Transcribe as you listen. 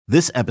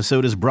This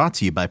episode is brought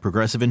to you by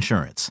Progressive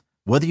Insurance.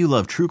 Whether you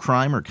love true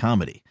crime or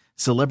comedy,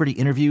 celebrity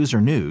interviews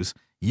or news,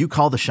 you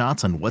call the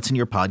shots on what's in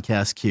your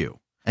podcast queue.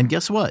 And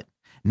guess what?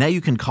 Now you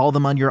can call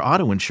them on your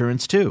auto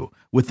insurance too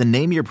with the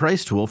Name Your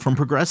Price tool from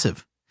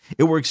Progressive.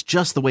 It works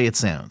just the way it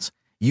sounds.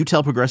 You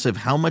tell Progressive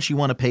how much you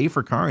want to pay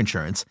for car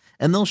insurance,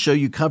 and they'll show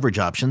you coverage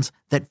options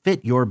that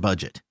fit your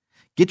budget.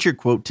 Get your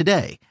quote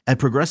today at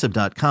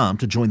Progressive.com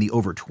to join the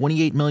over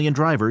 28 million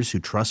drivers who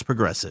trust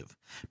Progressive.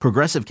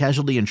 Progressive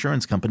Casualty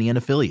Insurance Company and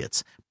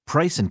Affiliates.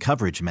 Price and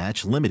coverage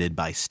match limited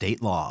by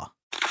state law.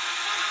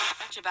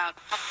 About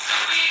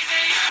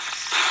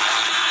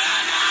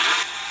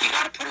you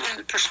gotta put it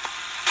in perspective.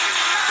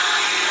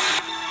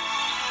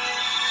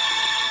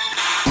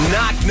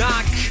 Knock,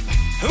 knock.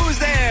 Who's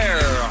there?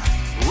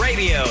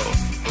 Radio.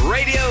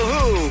 Radio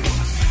who?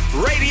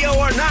 Radio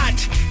or not,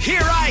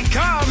 here I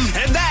come,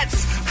 and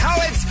that's how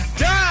it's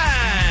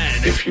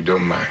done. If you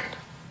don't mind,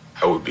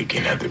 I will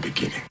begin at the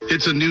beginning.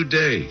 It's a new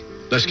day.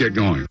 Let's get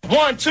going.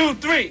 1, 2,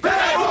 3.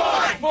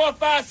 Bad boy. 4,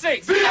 5,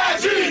 6.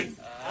 B.I.G.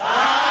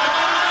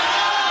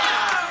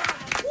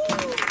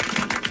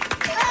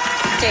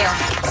 Dale,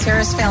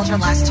 Sarah's failed her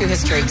last 2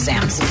 history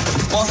exams.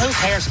 Well, who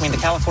cares? I mean, the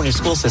California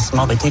school system,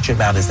 all they teach you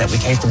about is that we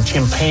came from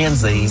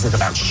chimpanzees and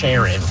about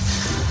sharing.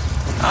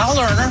 I'll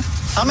learn her.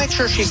 I'll make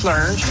sure she's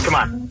learned. Come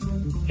on.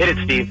 Hit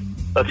it, Steve.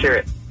 Let's hear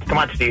it. Come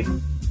on, Steve.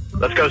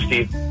 Let's go,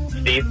 Steve.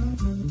 Steve,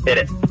 hit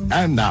it.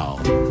 And now.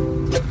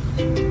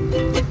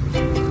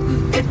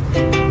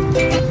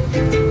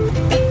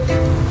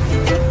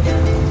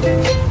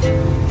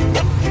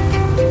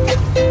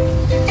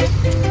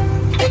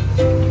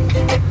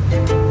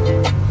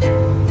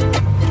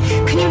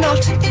 Can you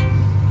not?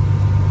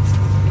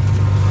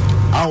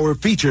 Our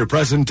feature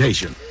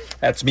presentation.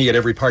 That's me at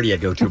every party I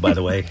go to, by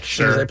the way. Sure. As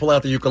soon as I pull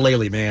out the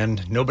ukulele,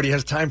 man, nobody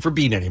has time for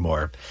Bean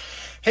anymore.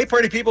 Hey,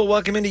 party people,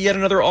 welcome into yet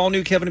another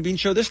all-new Kevin and Bean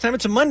show. This time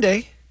it's a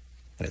Monday,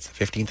 and it's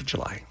the 15th of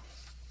July.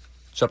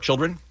 What's up,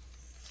 children?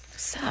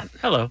 What's up?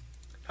 Hello.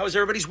 How was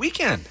everybody's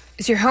weekend?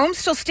 Is your home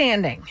still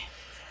standing?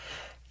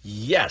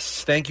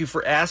 Yes, thank you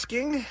for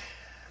asking.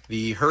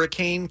 The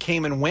hurricane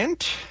came and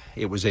went.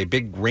 It was a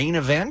big rain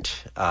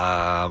event.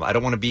 I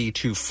don't want to be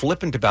too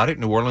flippant about it.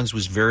 New Orleans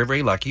was very,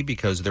 very lucky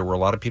because there were a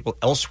lot of people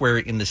elsewhere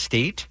in the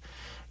state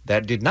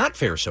that did not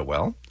fare so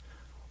well.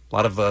 A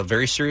lot of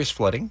very serious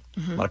flooding.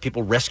 A lot of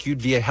people rescued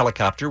via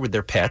helicopter with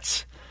their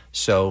pets.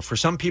 So for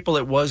some people,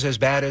 it was as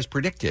bad as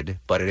predicted,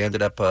 but it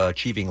ended up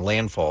achieving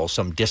landfall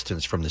some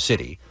distance from the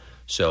city.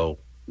 So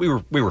we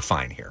were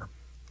fine here.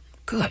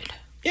 Good.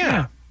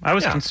 Yeah. I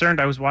was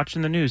concerned. I was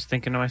watching the news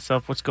thinking to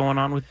myself, what's going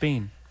on with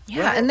Bean?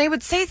 Yeah, and they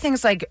would say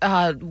things like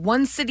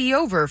one city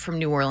over from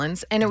New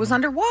Orleans, and it was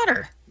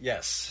underwater.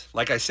 Yes.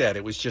 Like I said,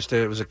 it was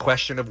a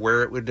question of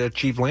where it would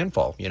achieve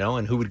landfall,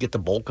 and who would get the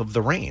bulk of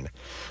the rain.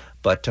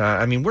 But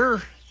I mean,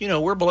 we're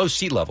below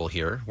sea level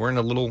here. We're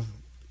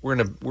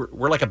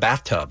like a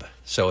bathtub,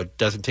 so it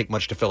doesn't take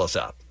much to fill us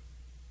up.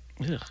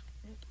 Ugh.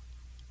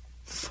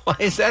 Why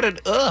is that an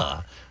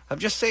I'm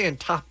just saying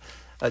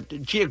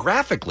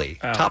geographically,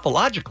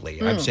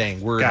 topologically, I'm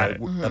saying we're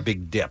in a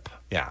big dip.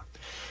 Yeah.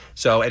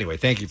 So anyway,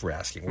 thank you for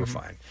asking. We're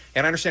fine.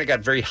 And I understand it got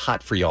very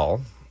hot for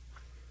y'all.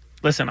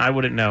 Listen, I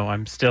wouldn't know.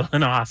 I'm still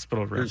in a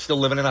hospital room. You're still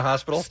living in a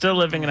hospital? Still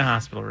living in a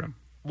hospital room.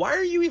 Why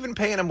are you even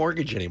paying a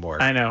mortgage anymore?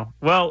 I know.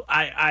 Well,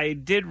 I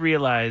did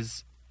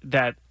realize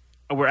that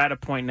we're at a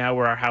point now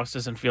where our house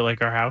doesn't feel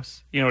like our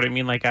house. You know what I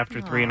mean? Like after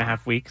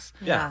 3.5 weeks.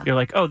 Yeah. You're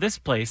like, oh, this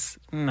place.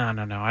 No.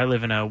 I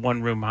live in a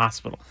one-room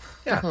hospital.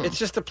 Yeah. It's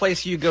just a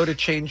place you go to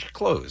change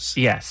clothes.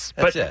 Yes.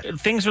 That's but it.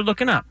 Things are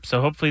looking up.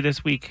 So hopefully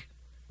this week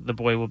the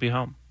boy will be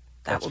home.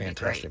 That would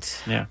fantastic.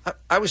 be great. Yeah.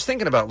 I was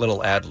thinking about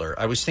little Adler.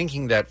 I was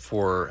thinking that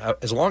for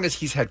as long as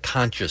he's had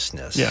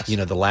consciousness, Yes.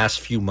 The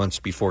last few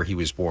months before he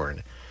was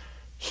born,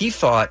 he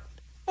thought,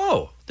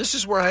 oh, this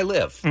is where I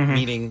live,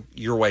 meaning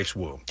your wife's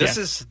womb. This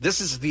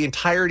is the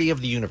entirety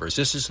of the universe.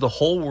 This is the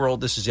whole world.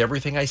 This is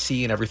everything I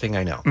see and everything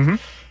I know.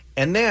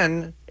 And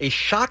then a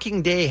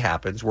shocking day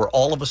happens where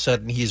all of a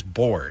sudden he's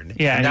born.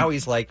 Yeah. And now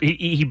he's like...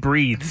 He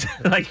breathes.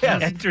 Like he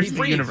enters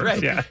the universe.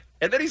 Right. Yeah.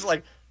 And then he's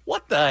like,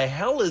 what the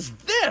hell is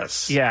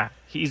this? Yeah.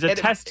 He's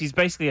he's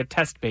basically a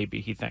test baby,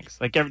 he thinks.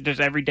 Like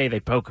every day they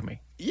poke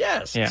me.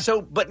 Yes. Yeah.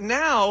 So, but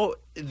now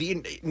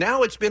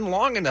it's been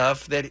long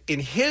enough that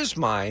in his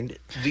mind,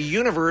 the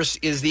universe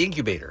is the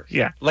incubator.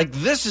 Yeah. Like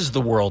this is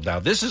the world now.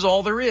 This is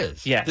all there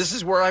is. Yes. This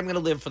is where I'm going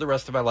to live for the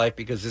rest of my life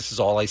because this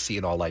is all I see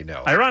and all I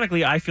know.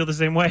 Ironically, I feel the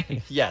same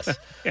way. Yes.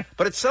 Yeah.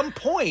 But at some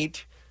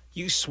point,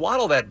 you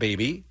swaddle that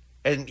baby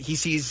and he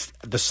sees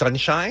the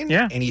sunshine.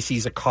 Yeah. And he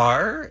sees a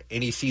car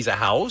and he sees a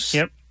house.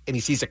 Yep. And he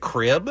sees a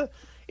crib.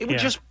 It would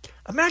just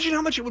imagine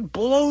how much it would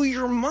blow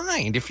your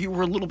mind if you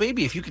were a little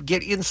baby, if you could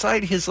get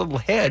inside his little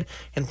head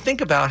and think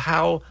about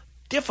how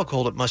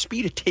difficult it must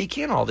be to take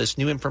in all this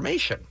new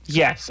information.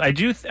 Yes, I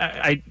do.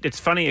 It's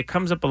funny. It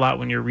comes up a lot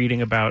when you're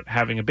reading about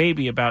having a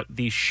baby, about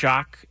the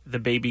shock the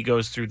baby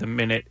goes through the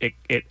minute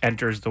it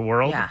enters the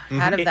world. Yeah,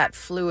 out of that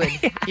fluid.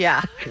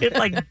 Yeah. It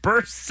like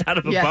bursts out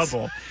of a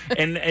bubble.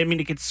 And I mean,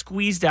 it gets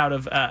squeezed out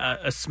of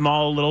a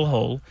small little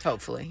hole.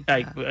 Hopefully.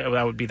 That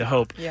would be the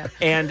hope. Yeah.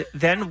 And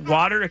then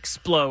water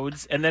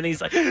explodes, and then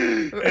he's like,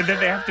 and then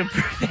they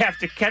have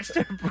to catch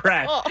their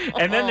breath.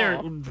 And then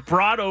they're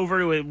brought over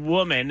to a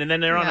woman, and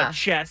then they're on a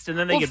chest, and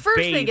then they get first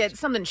bathed. they get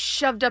something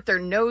shoved up their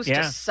nose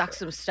to suck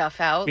some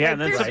stuff out. Yeah, like,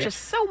 and then there's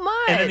just so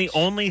much. And then the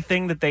only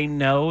thing that they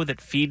know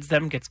that feeds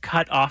them gets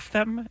cut off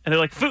them, and they're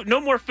like, "Food?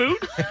 No more food?"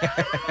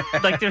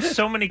 Like, there's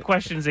so many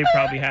questions they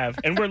probably have,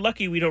 and we're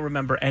lucky we don't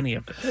remember any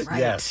of this. Right.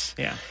 Yes.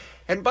 Yeah.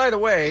 And by the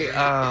way,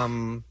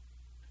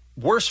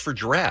 worse for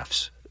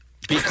giraffes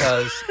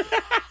because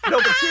no,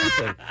 but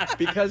seriously,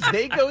 because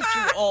they go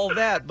through all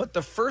that, but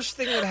the first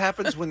thing that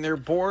happens when they're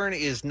born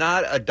is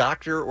not a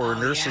doctor or a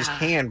nurse's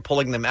hand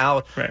pulling them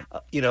out. Right.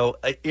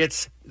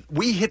 It's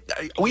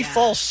we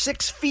fall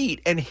 6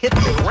 feet and hit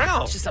the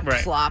ground. Just a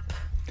plop.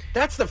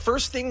 That's the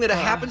first thing that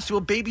happens to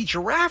a baby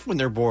giraffe when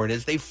they're born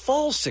is they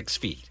fall 6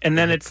 feet. And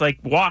then it's like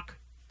walk.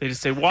 They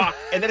just say walk.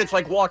 And then it's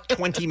like walk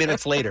 20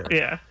 minutes later.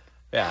 Yeah.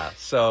 Yeah.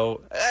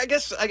 So I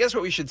guess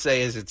what we should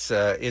say is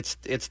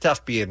it's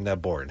tough being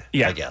born.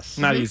 Yeah. I guess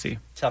Not easy.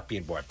 Tough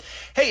being born.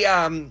 Hey,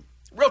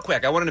 real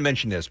quick, I wanted to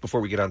mention this before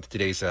we get on to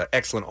today's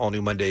excellent all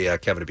new Monday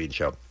Kevin and Bean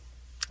show.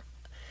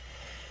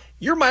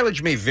 Your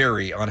mileage may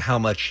vary on how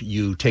much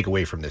you take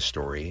away from this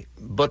story,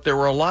 but there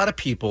were a lot of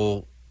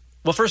people.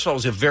 Well, first of all, it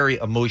was a very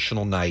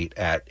emotional night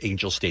at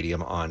Angel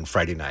Stadium on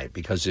Friday night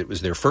because it was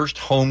their first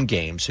home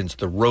game since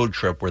the road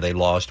trip where they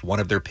lost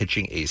one of their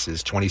pitching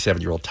aces,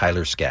 27-year-old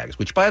Tyler Skaggs,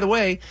 which, by the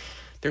way,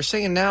 they're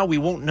saying now we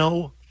won't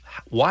know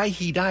why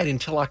he died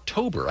until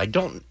October. I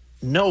don't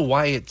know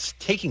why it's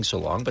taking so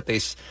long, but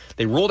they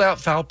ruled out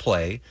foul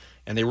play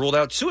and they ruled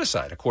out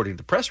suicide, according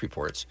to press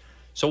reports.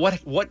 So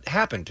what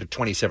happened to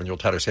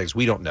 27-year-old Tyler Skaggs?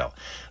 We don't know,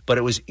 but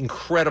it was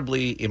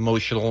incredibly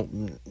emotional.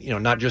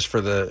 Not just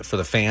for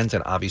the fans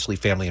and obviously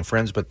family and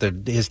friends, but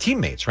his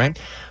teammates, right?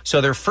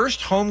 So their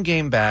first home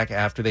game back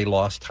after they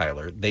lost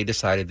Tyler, they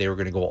decided they were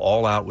going to go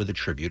all out with a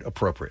tribute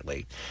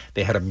appropriately.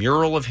 They had a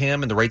mural of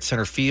him in the right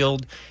center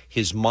field.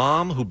 His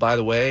mom, who by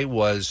the way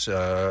was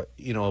a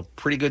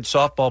pretty good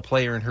softball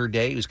player in her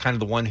day, was kind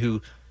of the one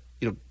who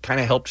kind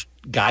of helped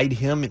guide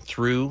him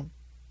through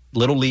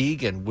Little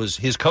League and was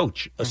his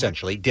coach,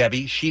 essentially. Mm-hmm.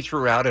 Debbie, she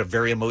threw out a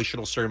very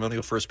emotional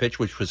ceremonial first pitch,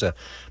 which was a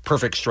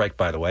perfect strike,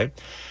 by the way.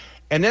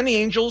 And then the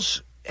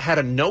Angels had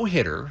a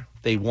no-hitter.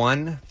 They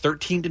won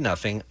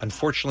 13-0,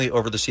 unfortunately,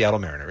 over the Seattle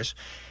Mariners.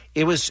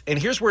 And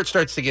here's where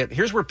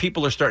here's where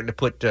people are starting to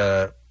put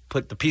the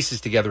pieces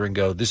together and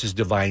go, this is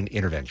divine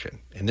intervention.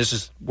 And this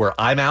is where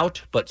I'm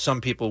out, but some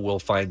people will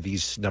find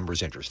these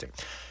numbers interesting.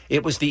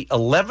 It was the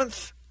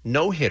 11th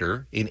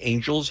no-hitter in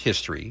Angels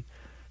history.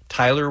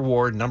 Tyler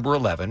wore number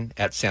 11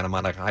 at Santa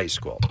Monica High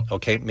School.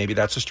 Okay, maybe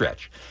that's a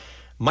stretch.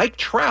 Mike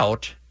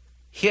Trout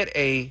hit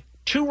a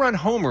 2-run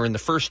homer in the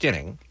first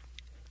inning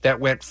that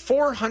went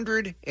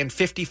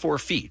 454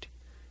 feet.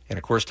 And,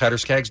 of course, Tyler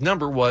Skaggs'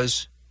 number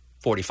was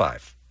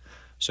 45.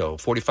 So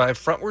 45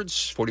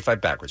 frontwards,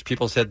 45 backwards.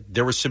 People said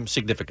there was some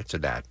significance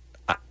in that.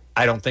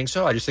 I don't think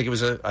so. I just think it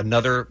was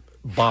another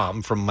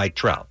bomb from Mike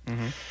Trout.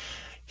 Mm-hmm.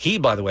 He,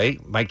 by the way,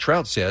 Mike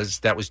Trout says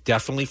that was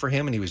definitely for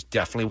him, and he was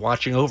definitely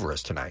watching over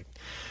us tonight.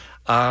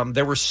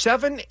 There were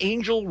 7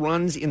 Angel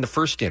runs in the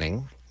first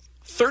inning,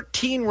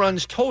 13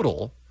 runs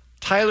total.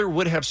 Tyler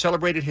would have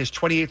celebrated his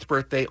 28th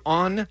birthday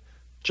on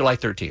July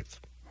 13th.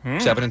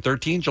 7 and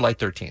 13, July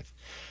 13th.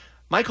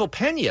 Michael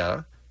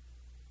Pena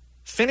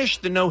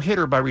finished the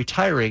no-hitter by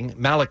retiring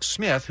Malik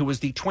Smith, who was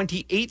the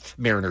 28th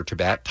Mariner to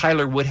bat.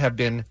 Tyler would have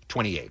been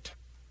 28.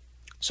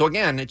 So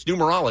again, it's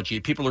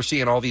numerology. People are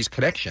seeing all these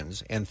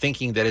connections and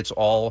thinking that it's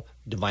all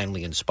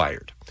divinely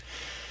inspired.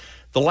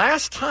 The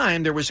last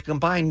time there was a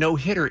combined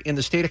no-hitter in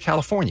the state of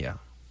California,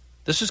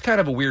 this is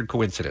kind of a weird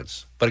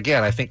coincidence. But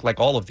again, I think like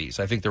all of these,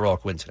 I think they're all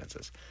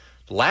coincidences.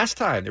 The last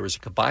time there was a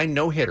combined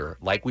no-hitter,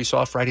 like we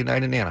saw Friday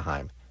night in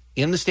Anaheim,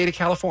 in the state of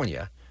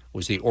California,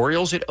 was the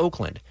Orioles at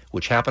Oakland,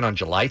 which happened on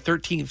July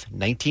 13th,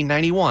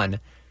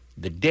 1991,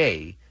 the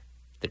day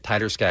that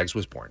Tyler Skaggs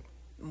was born.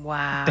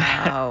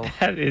 Wow.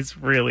 That is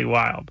really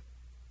wild.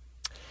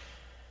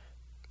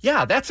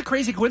 Yeah, that's a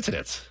crazy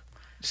coincidence.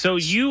 So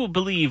you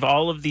believe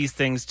all of these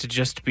things to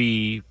just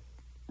be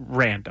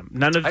random.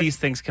 None of these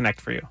things connect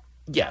for you.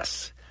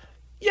 Yes.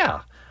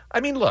 Yeah.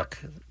 I mean, look,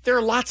 there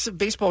are lots of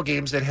baseball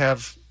games that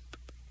have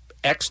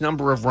X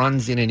number of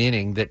runs in an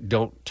inning that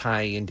don't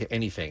tie into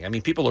anything. I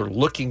mean, people are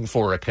looking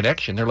for a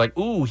connection. They're like,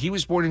 ooh, he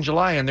was born in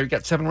July and they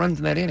got 7 runs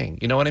in that inning.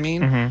 You know what I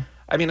mean? Mm-hmm.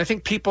 I mean, I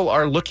think people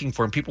are looking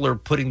for them. People are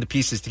putting the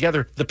pieces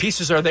together. The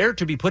pieces are there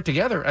to be put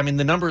together. I mean,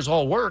 the numbers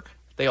all work.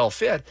 They all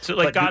fit.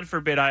 So, God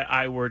forbid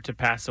I were to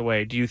pass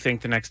away, do you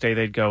think the next day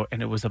they'd go,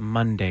 and it was a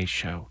Monday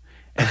show?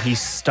 And he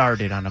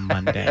started on a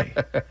Monday.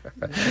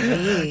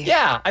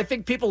 Yeah, I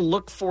think people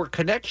look for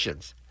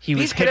connections. He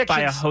was These hit by a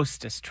connections-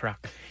 Hostess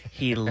truck.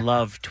 He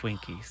loved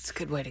Twinkies. It's a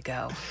good way to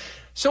go.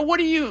 So what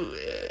do you,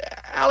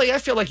 Allie, I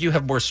feel like you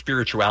have more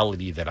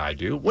spirituality than I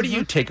do. What do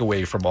you take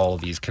away from all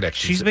of these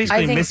connections? She's that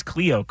basically I think- Miss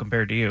Cleo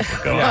compared to you.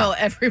 Go on. Well,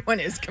 everyone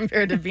is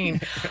compared to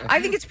Bean.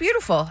 I think it's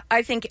beautiful.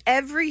 I think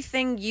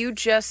everything you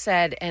just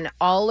said and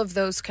all of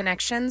those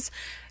connections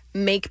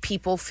make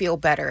people feel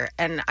better.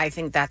 And I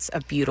think that's a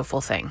beautiful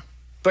thing.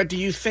 But do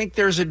you think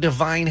there's a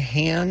divine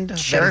hand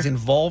Sure. that is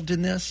involved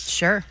in this?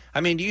 Sure.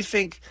 I mean, do you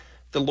think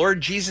the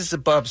Lord Jesus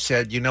above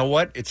said, you know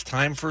what? It's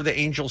time for the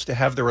angels to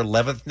have their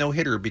 11th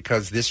no-hitter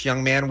because this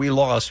young man we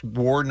lost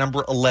wore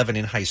number 11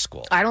 in high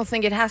school. I don't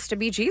think it has to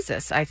be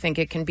Jesus. I think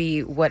it can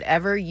be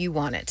whatever you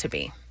want it to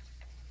be.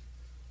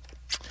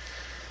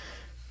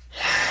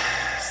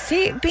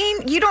 See,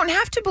 Bean, you don't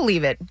have to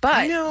believe it,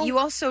 but you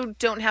also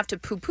don't have to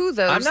poo-poo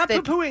those I'm not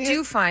that poo-pooing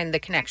do it. find the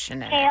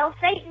connection in it. Hail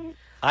Satan.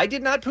 I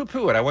did not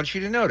poo-poo it. I want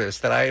you to notice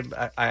that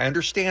I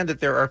understand that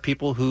there are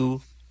people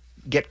who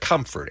get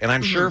comfort. And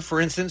I'm sure,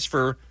 for instance,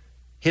 for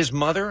his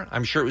mother,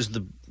 I'm sure it was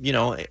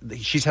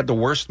she's had the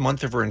worst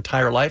month of her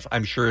entire life.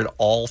 I'm sure it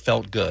all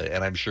felt good.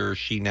 And I'm sure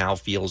she now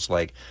feels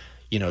like,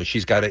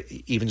 she's got an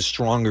even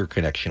stronger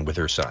connection with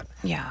her son.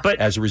 Yeah. But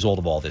as a result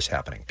of all this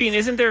happening. Bean,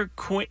 isn't there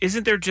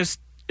just,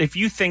 if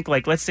you think,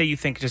 like, let's say you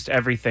think just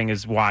everything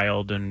is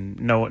wild and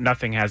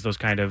nothing has those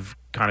kind of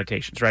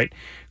connotations, right?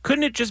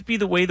 Couldn't it just be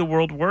the way the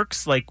world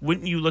works? Like,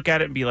 wouldn't you look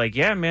at it and be like,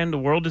 yeah, man, the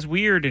world is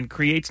weird and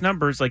creates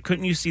numbers. Like,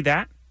 couldn't you see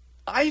that?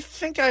 I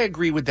think I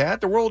agree with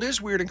that. The world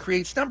is weird and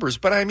creates numbers.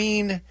 But, I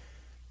mean,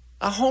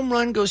 a home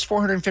run goes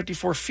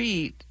 454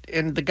 feet,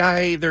 and the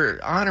guy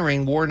they're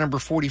honoring wore number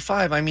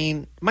 45. I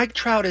mean, Mike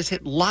Trout has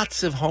hit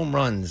lots of home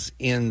runs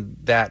in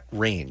that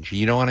range.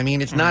 You know what I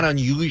mean? It's not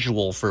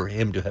unusual for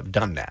him to have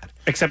done that.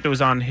 Except it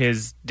was on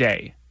his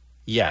day.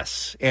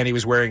 Yes, and he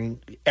was wearing,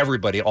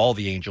 all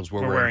the Angels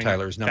were wearing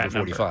Tyler's number that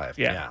 45.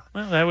 Yeah.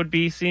 Well,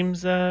 that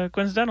seems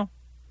coincidental.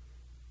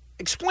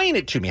 Explain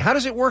it to me. How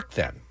does it work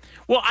then?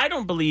 Well,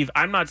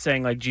 I'm not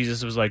saying like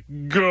Jesus was like,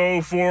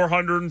 go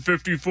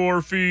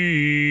 454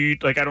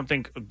 feet. Like, I don't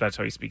think that's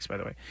how he speaks, by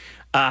the way.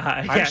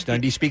 I'm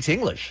stunned he speaks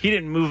English. He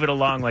didn't move it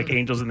along like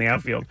angels in the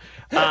outfield.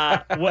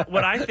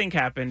 What I think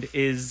happened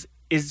is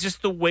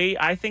just the way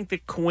I think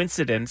that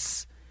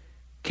coincidence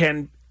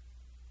can.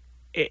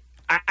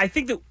 I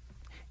think that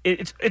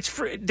it's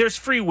free, there's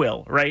free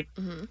will, right?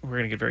 Mm-hmm. We're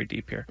going to get very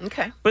deep here.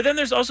 Okay. But then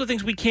there's also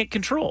things we can't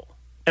control.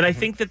 And I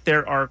think that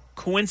there are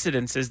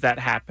coincidences that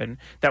happen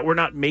that we're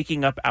not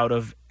making up out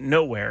of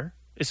nowhere.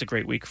 It's a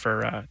great week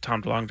for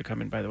Tom DeLonge to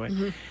come in, by the way.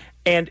 Mm-hmm.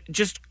 And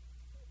just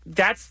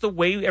that's the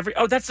way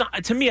that's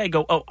not, to me, I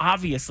go,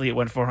 obviously it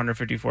went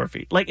 454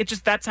 feet. Like,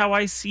 that's how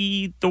I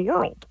see the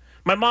world.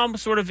 My mom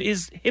sort of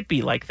is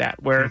hippie like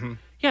that, where,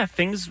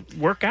 things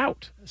work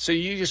out. So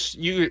you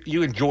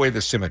enjoy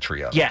the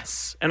symmetry of it.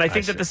 Yes. And I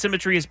think that the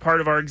symmetry is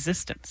part of our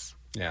existence.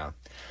 Yeah.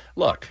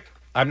 Look,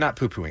 I'm not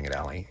poo-pooing it,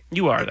 Allie.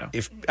 You are, though.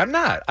 If I'm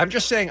not. I'm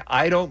just saying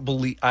I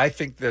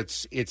think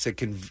that it's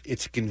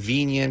a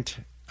convenient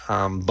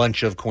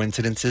bunch of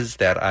coincidences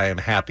that I am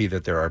happy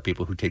that there are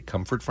people who take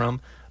comfort from,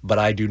 but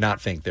I do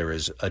not think there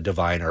is a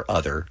divine or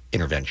other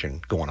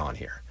intervention going on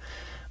here.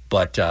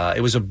 But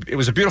it was a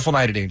beautiful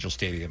night at Angel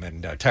Stadium,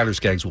 and Tyler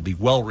Skaggs will be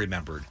well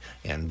remembered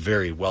and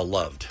very well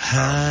loved.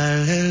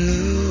 Hallelujah.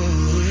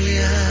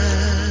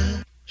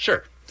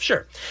 Sure.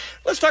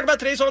 Let's talk about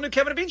today's all-new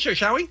Kevin and Bean show,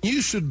 shall we?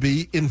 You should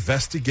be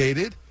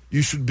investigated.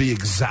 You should be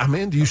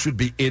examined. You should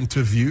be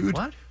interviewed.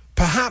 What?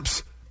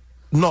 Perhaps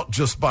not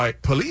just by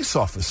police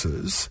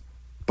officers,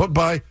 but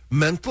by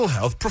mental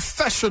health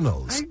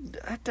professionals.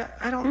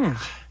 I don't...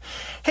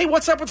 Hey,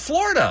 what's up with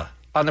Florida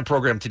on the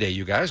program today,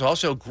 you guys?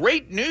 Also,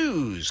 great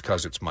news,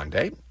 because it's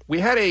Monday. We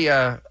had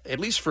at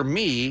least for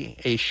me,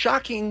 a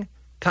shocking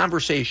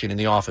conversation in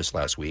the office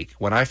last week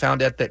when I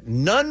found out that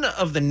none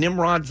of the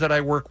Nimrods that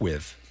I work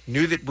with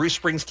knew that Bruce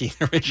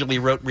Springsteen originally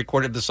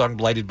recorded the song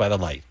 "Blighted by the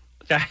Light."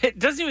 It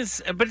doesn't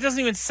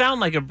even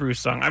sound like a Bruce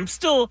song. I'm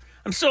still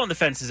on the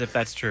fences if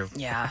that's true.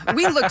 Yeah,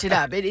 we looked it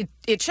up.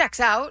 It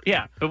checks out.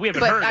 Yeah, but we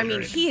haven't heard it. But I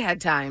mean, he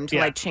had time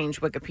to change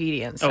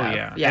Wikipedia and stuff. Oh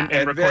yeah,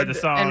 and record the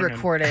song and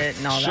record it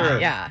and all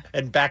that. Yeah,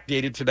 and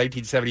backdated to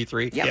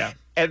 1973. Yep. Yeah.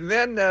 And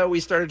then we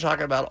started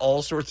talking about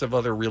all sorts of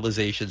other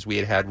realizations we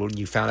had when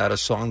you found out a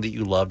song that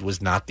you loved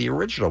was not the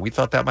original. We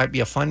thought that might be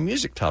a fun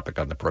music topic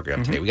on the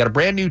program today. We got a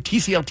brand new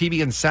TCL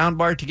TV and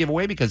soundbar to give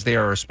away because they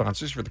are our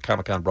sponsors for the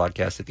Comic-Con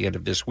broadcast at the end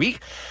of this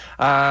week.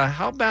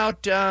 How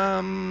about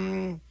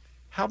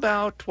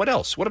what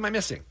else? What am I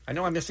missing? I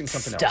know I'm missing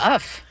something else.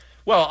 Stuff.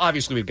 Well,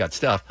 obviously we've got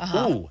stuff.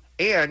 Ooh,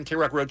 and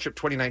K-Rock Road Trip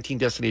 2019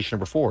 destination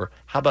number 4.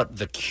 How about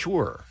The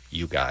Cure,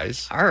 you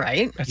guys? All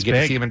right. That's you get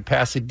big. to see him in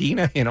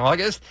Pasadena in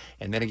August,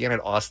 and then again at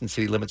Austin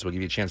City Limits. We'll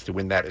give you a chance to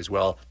win that as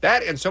well.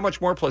 That and so much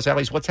more, plus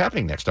Allie's What's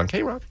Happening next on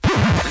K-Rock.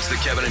 It's the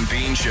Kevin and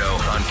Bean Show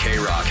on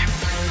K-Rock.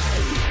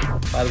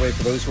 By the way,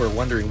 for those who are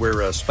wondering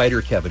where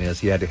Spider Kevin is,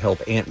 he had to help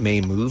Aunt May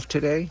move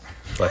today,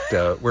 but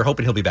we're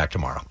hoping he'll be back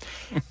tomorrow.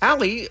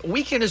 Allie,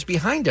 weekend is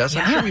behind us.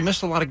 I'm sure we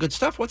missed a lot of good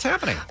stuff. What's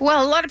happening?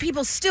 Well, a lot of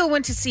people still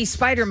went to see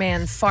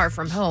Spider-Man Far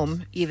From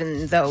Home,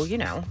 even though,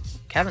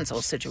 Kevin's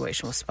whole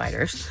situation with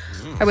spiders.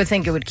 I would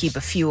think it would keep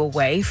a few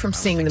away from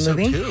seeing the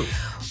movie. So too.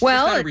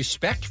 Well, There's not a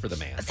respect for the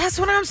man. That's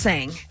what I'm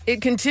saying.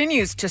 It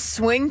continues to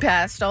swing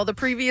past all the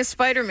previous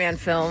Spider-Man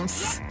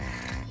films.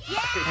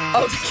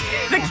 Oh,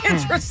 the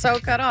kids were so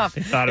cut off.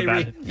 They thought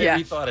about it. Yeah.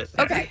 We thought it.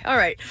 Okay, all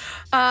right.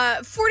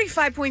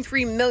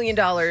 $45.3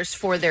 million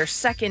for their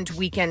second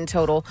weekend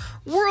total.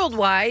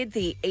 Worldwide,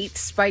 the 8th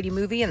Spidey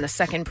movie and the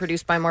second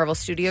produced by Marvel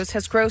Studios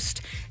has grossed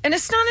an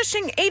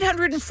astonishing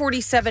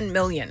 $847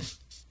 million.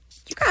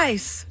 You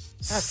guys,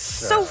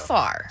 so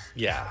far.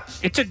 Yeah.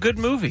 It's a good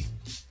movie.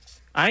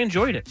 I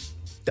enjoyed it.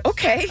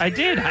 Okay. I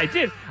did.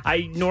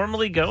 I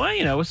normally go,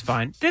 it was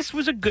fine. This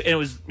was it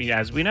was,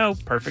 as we know,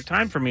 perfect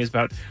time for me is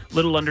about a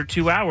little under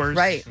 2 hours.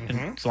 Right.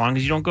 And as long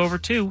as you don't go over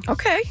 2.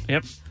 Okay.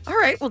 Yep. All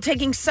right. Well,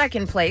 taking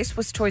second place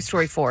was Toy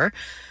Story 4,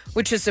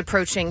 which is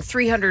approaching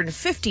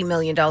 $350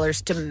 million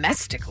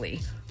domestically.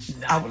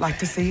 I would like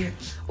to see it.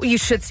 Well, you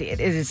should see it.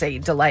 It is a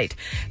delight.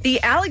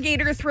 The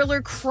alligator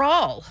thriller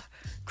Crawl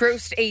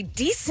grossed a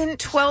decent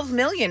 $12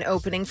 million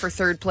opening for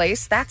third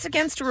place. That's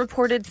against a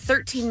reported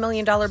 $13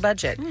 million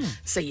budget.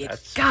 So you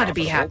gotta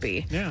be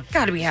happy. Yeah.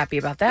 Gotta be happy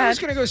about I that. was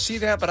going to go see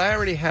that, but I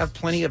already have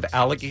plenty of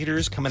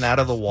alligators coming out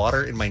of the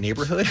water in my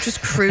neighborhood.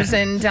 Just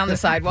cruising down the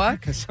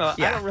sidewalk. So I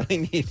don't really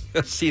need to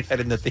go see that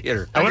in the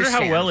theater. I wonder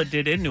how well it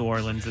did in New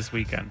Orleans this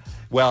weekend.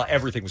 Well,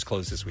 everything was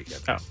closed this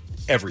weekend. Oh.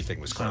 Everything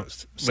was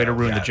closed. Way to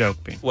ruin the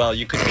joke, Bean. Well,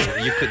 you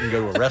couldn't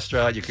go to a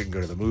restaurant. You couldn't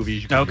go to the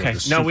movies. You couldn't go Okay.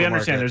 to the No, we supermarket.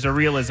 understand. There's a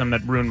realism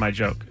that ruined my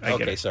joke. I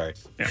get Okay, it. sorry.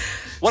 Yeah.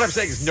 What I'm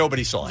saying is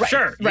nobody saw it.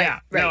 Sure. Right, Yeah.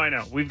 right. No, I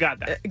know. We've got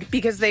that.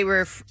 Because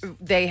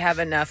they have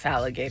enough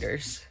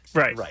alligators.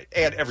 Right. Right.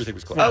 And everything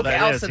was closed. Well, Okay,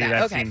 that also is, see, that.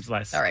 that Okay. seems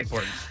less All right.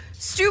 important.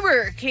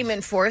 Stuber came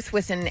in fourth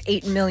with an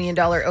 $8 million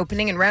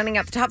opening, and rounding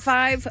out the top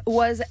 5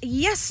 was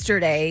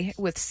Yesterday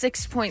with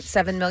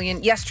 $6.7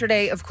 million.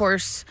 Yesterday, of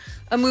course,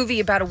 a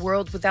movie about a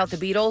world without the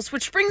Beatles,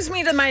 which brings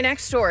me to my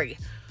next story.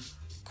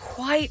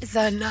 Quite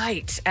the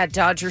night at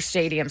Dodger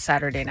Stadium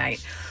Saturday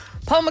night.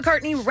 Paul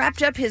McCartney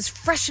wrapped up his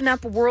Freshen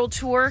Up World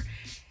Tour,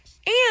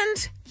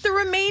 and the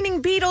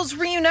remaining Beatles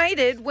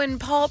reunited when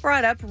Paul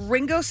brought up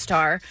Ringo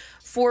Starr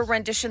for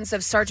renditions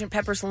of Sgt.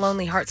 Pepper's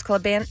Lonely Hearts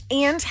Club Band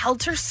and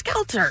Helter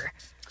Skelter.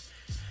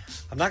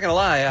 I'm not going to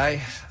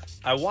lie.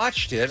 I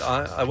watched it.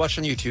 I watched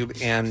on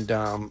YouTube. And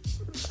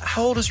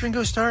how old is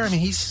Ringo Starr? I mean,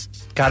 he's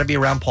got to be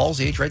around Paul's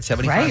age, right?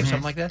 75 or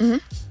something like that. Mm-hmm.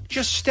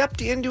 Just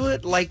stepped into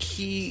it like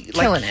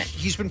Killing it.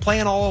 He's been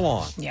playing all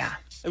along. Yeah.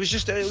 It was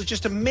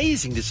just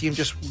amazing to see him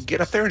just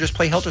get up there and just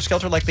play Helter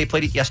Skelter like they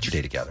played it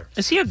yesterday together.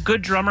 Is he a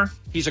good drummer?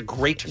 He's a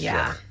great drummer.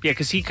 Yeah,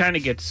 because he kind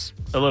of gets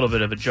a little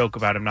bit of a joke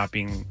about him not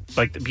being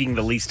being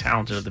the least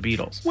talented of the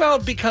Beatles. Well,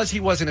 because he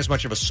wasn't as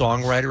much of a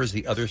songwriter as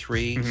the other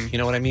three, you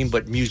know what I mean?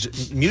 But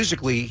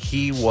musically,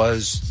 he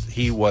was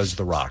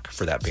the rock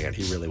for that band.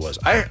 He really was.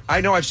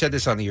 I know I've said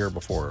this on the air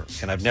before,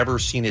 and I've never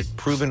seen it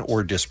proven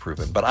or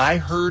disproven, but I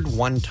heard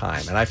one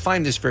time, and I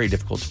find this very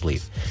difficult to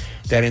believe,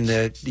 that in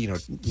the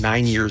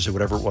 9 years or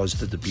whatever it was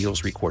that the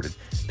Beatles recorded,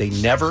 they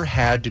never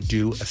had to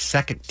do a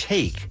second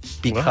take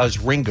because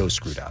Ringo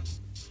screwed up.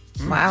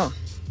 Wow.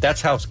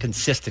 That's how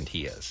consistent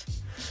he is.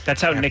 That's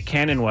how Nick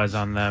Cannon was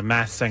on The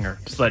Masked Singer.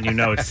 Just letting you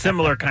know, it's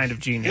similar kind of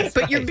genius.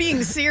 But you're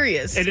being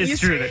serious. It is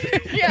true that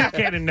Nick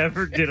Cannon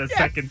never did a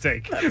second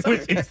take.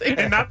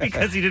 And not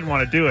because he didn't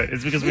want to do it.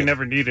 It's because we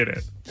never needed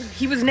it.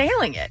 He was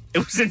nailing it. It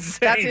was insane.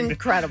 That's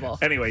incredible.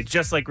 Anyway,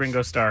 just like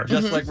Ringo Starr.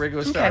 Just like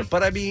Ringo Starr. Okay.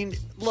 But I mean,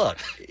 look,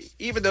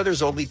 even though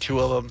there's only two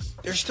of them,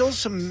 there's still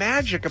some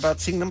magic about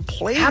seeing them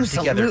play together.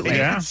 Absolutely. And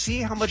you Yeah. can see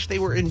how much they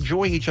were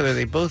enjoying each other.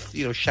 They both,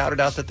 shouted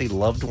out that they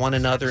loved one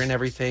another and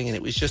everything. And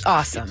it was just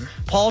awesome.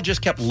 Paul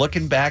just kept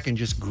looking back and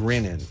just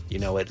grinning,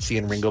 at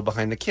seeing Ringo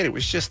behind the kid. It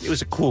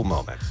was a cool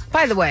moment.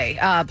 By the way,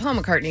 Paul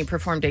McCartney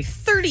performed a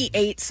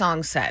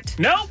 38-song set.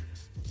 No.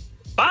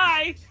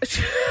 Bye.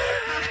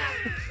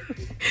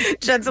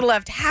 Jensen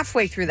left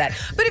halfway through that.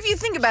 But if you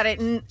think about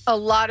it, a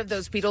lot of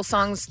those Beatles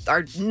songs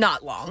are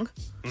not long.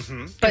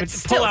 Mm-hmm. But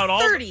still,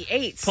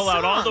 38 Pull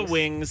out all the songs.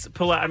 wings.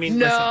 Pull out. I mean,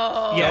 No.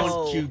 listen. Yes.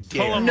 Don't you Pull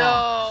dare. them No,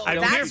 all. I'm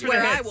here that's for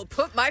where the I hits. will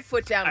put my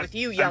foot down with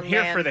you, young I'm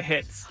here man. for the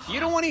hits. You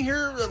don't want to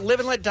hear Live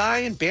and Let Die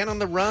and Band on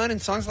the Run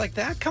and songs like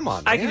that? Come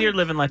on, man. I can hear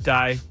Live and Let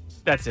Die.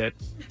 That's it.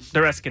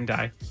 The rest can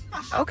die.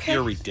 Okay.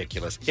 You're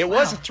ridiculous. It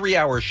was a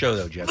 3-hour show,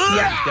 though, Jeff. It was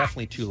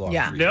definitely too long.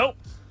 Yeah. for you. Nope.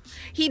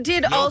 He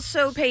did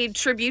also pay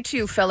tribute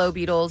to fellow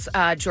Beatles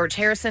George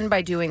Harrison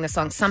by doing the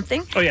song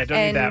Something. Oh, yeah, don't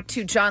need and that.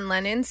 to John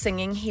Lennon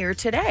singing Here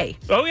Today.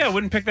 Oh, yeah,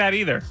 wouldn't pick that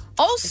either.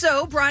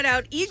 Also brought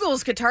out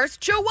Eagles guitarist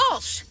Joe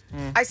Walsh.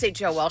 I say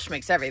Joe Walsh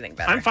makes everything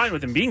better. I'm fine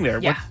with him being there.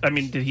 Yeah.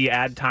 Did he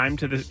add time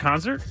to the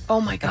concert? Oh,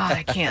 my God,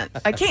 I can't.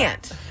 I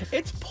can't.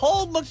 It's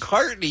Paul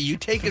McCartney. You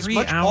take as 3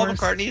 much Paul hours?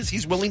 McCartney as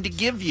he's willing to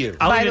give you.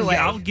 By the way-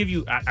 I'll give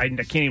you. I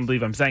can't even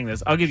believe I'm saying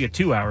this. I'll give you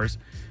 2 hours.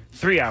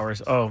 3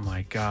 hours. Oh,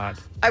 my God.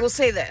 I will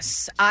say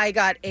this. I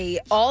got a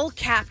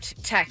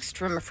all-capped text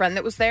from a friend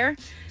that was there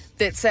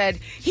that said,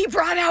 he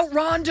brought out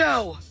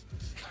Rondo.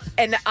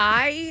 And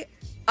I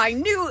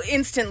knew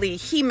instantly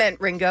he meant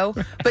Ringo,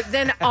 but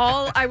then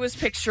all I was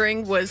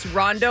picturing was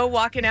Rondo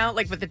walking out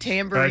like with the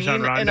tambourine,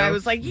 and I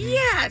was like,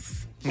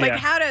 yes! Like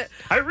how to...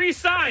 I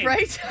re-signed!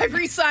 Right? I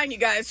re-signed, you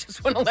guys.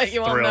 Just want to let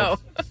you all know.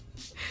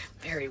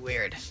 Very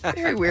weird.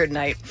 Very weird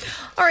night.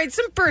 All right,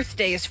 some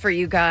birthdays for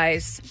you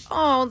guys.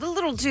 Oh, the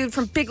little dude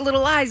from Big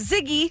Little Eyes,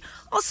 Ziggy,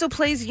 also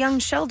plays young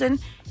Sheldon.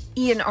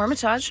 Ian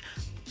Armitage,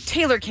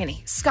 Taylor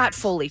Kinney, Scott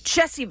Foley,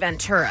 Jesse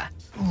Ventura.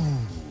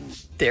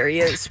 There he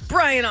is.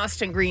 Brian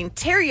Austin Green,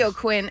 Terry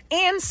O'Quinn,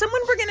 and someone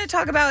we're going to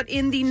talk about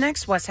in the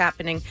next What's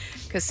Happening,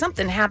 because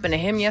something happened to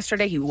him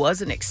yesterday he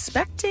wasn't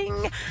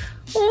expecting.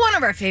 One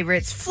of our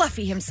favorites,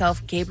 Fluffy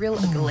himself, Gabriel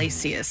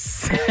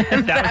Iglesias.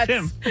 That was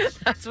him.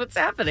 That's what's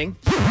happening.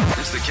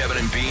 It's the Kevin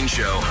and Bean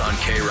Show on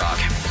K-Rock.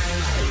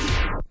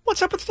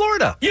 What's up with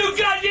Florida? You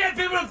goddamn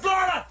people in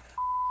Florida!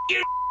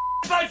 You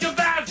bunch of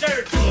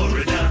bastards!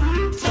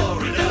 Florida,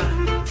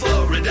 Florida,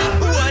 Florida.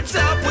 What's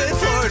up with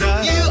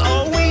Florida? You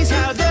always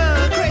have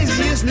the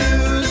craziest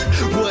news.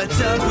 What's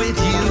up with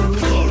you?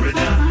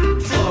 Florida,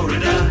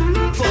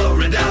 Florida,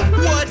 Florida.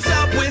 What's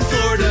up with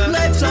Florida?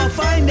 Let's all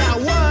find out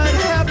what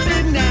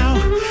happened now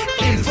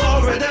in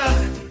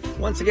Florida.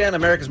 Once again,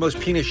 America's most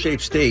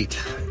penis-shaped state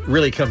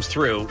really comes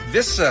through.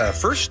 This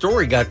first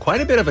story got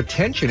quite a bit of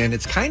attention, and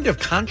it's kind of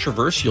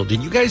controversial.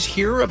 Did you guys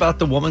hear about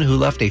the woman who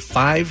left a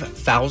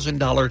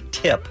 $5,000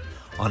 tip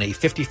on a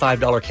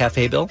 $55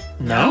 cafe bill?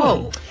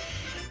 No.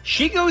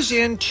 She goes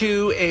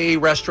into a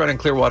restaurant in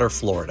Clearwater,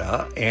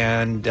 Florida,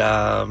 and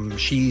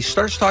she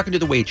starts talking to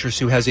the waitress,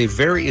 who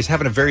is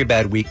having a very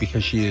bad week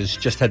because she has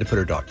just had to put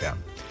her dog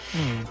down.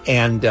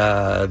 And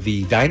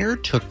the diner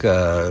took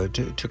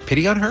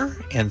pity on her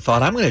and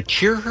thought, I'm going to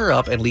cheer her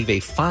up and leave a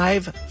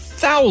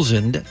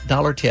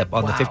 $5,000 tip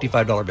on the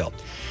 $55 bill.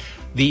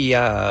 The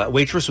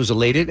waitress was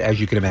elated, as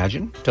you can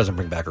imagine. Doesn't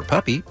bring back her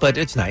puppy, but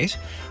it's nice.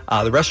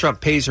 The restaurant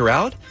pays her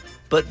out.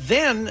 But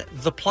then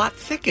the plot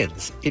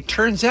thickens. It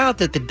turns out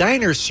that the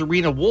diner's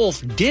Serena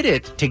Wolf did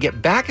it to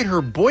get back at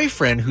her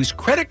boyfriend, whose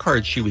credit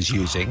card she was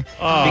using,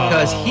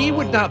 because he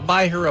would not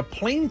buy her a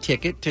plane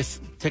ticket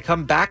to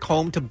come back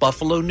home to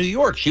Buffalo, New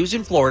York. She was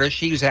in Florida.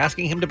 She was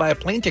asking him to buy a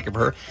plane ticket for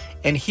her,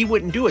 and he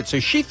wouldn't do it. So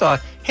she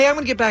thought, hey, I'm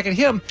going to get back at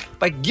him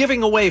by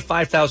giving away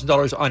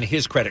 $5,000 on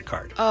his credit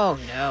card. Oh,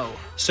 no.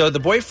 So the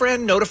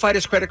boyfriend notified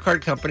his credit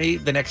card company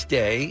the next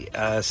day,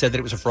 said that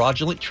it was a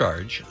fraudulent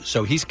charge,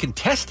 so he's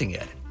contesting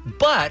it.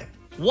 But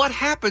what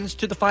happens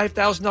to the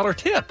 $5,000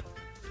 tip?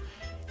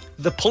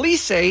 The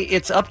police say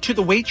it's up to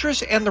the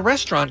waitress and the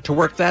restaurant to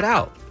work that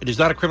out. It is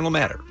not a criminal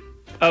matter.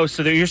 Oh,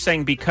 so you're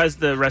saying because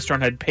the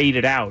restaurant had paid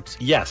it out?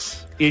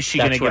 Yes. Is she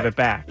going to give it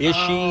back? Is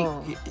she?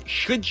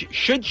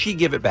 Should she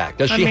give it back?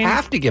 Does she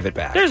have to give it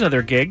back? There's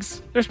other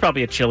gigs. There's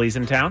probably a Chili's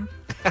in town.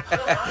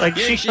 Like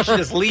she should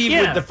just leave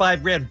with the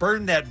 $5,000,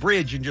 burn that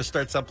bridge, and just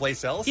start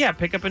someplace else. Yeah,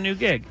 pick up a new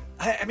gig.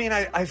 I mean,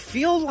 I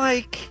feel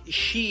like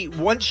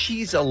once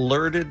she's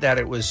alerted that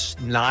it was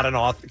not an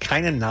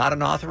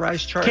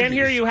authorized charge. Can't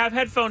hear you. Have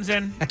headphones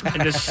in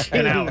and just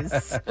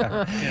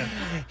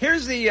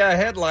Here's the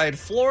headline: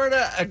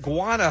 Florida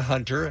iguana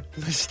hunter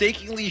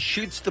mistakenly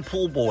shoots the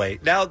pool boy.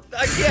 Now,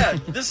 again,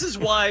 this is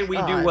why we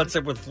do What's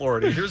Up with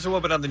Florida. Here's a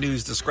woman on the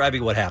news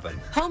describing what happened.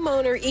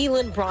 Homeowner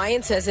Elin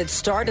Bryan says it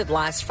started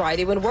last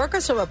Friday when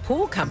workers from a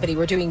pool company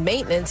were doing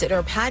maintenance in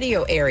her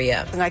patio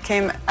area. And I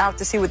came out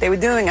to see what they were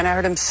doing, and I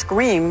heard him scream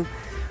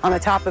on the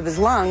top of his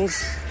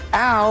lungs,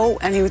 ow,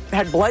 and he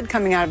had blood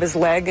coming out of his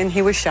leg, and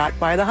he was shot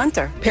by the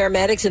hunter.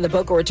 Paramedics in the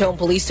Boca Raton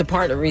Police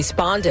Department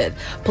responded.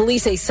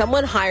 Police say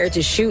someone hired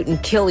to shoot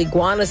and kill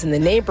iguanas in the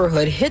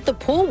neighborhood hit the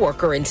pool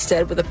worker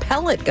instead with a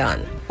pellet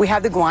gun. We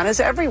have iguanas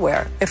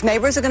everywhere. If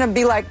neighbors are going to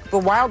be like the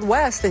Wild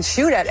West and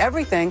shoot at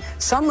everything,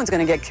 someone's going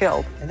to get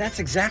killed. And that's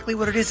exactly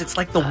what it is. It's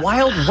like the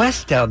Wild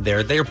West down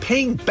there. They're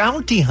paying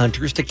bounty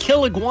hunters to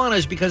kill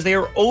iguanas because they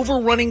are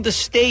overrunning the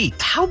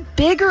state. How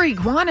big are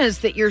iguanas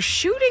that you're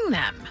shooting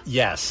them?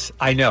 Yes,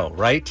 I know,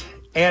 right?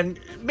 And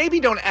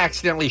maybe don't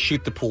accidentally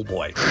shoot the pool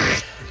boy.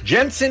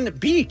 Jensen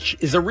Beach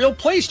is a real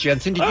place,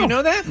 Jensen. Did you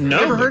know that? No.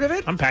 You ever heard of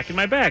it? I'm packing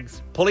my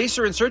bags. Police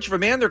are in search of a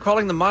man they're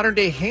calling the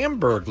modern-day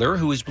Hamburglar,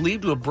 who is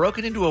believed to have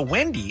broken into a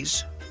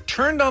Wendy's,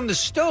 turned on the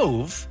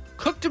stove,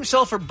 cooked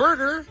himself a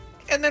burger,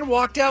 and then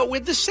walked out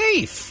with the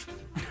safe.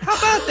 How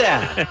about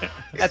that?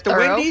 At the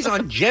Wendy's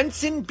on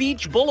Jensen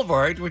Beach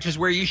Boulevard, which is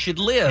where you should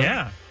live.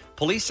 Yeah.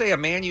 Police say a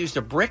man used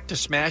a brick to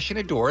smash in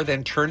a door,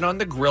 then turned on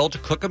the grill to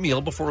cook a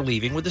meal before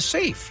leaving with a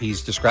safe.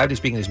 He's described as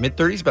being in his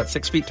mid-30s, about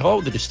 6 feet tall,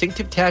 with a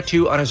distinctive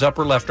tattoo on his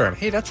upper left arm.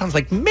 Hey, that sounds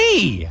like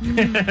me!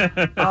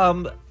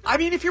 I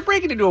mean, if you're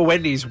breaking into a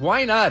Wendy's,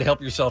 why not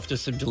help yourself to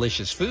some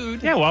delicious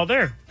food? Yeah,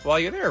 while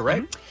you're there,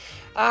 right?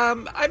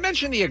 I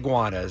mentioned the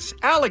iguanas.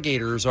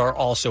 Alligators are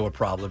also a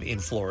problem in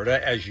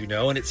Florida, as you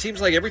know, and it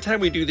seems like every time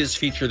we do this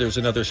feature, there's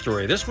another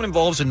story. This one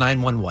involves a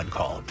 911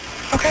 call.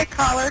 Okay,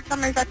 caller, tell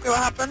me exactly what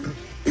happened.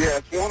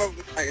 Yes, one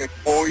of my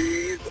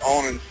employees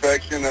on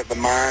inspection at the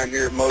mine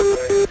here at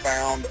Mosaic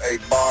found a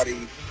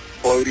body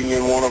floating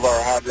in one of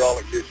our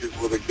hydraulic dishes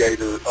with a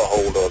gator a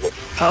hold of it.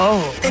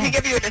 Oh. Did he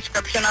give you a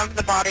description of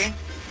the body?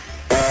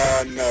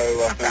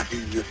 No, I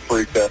think he just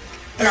freaked out.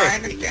 No, I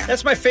understand.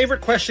 That's my favorite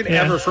question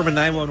ever from a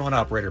 911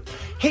 operator.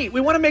 Hey,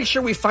 we want to make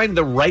sure we find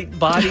the right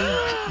body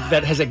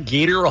that has a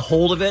gator a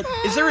hold of it.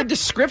 Is there a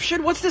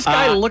description? What's this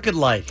guy looking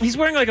like? He's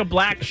wearing like a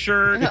black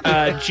shirt,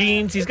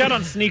 jeans. He's got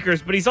on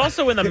sneakers, but he's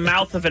also in the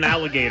mouth of an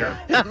alligator.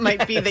 That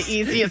might be the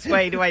easiest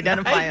way to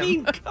identify him. I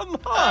mean, come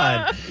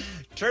on.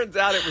 Turns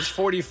out it was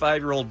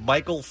 45-year-old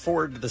Michael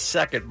Ford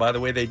II. By the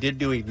way, they did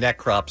do a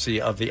necropsy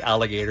of the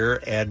alligator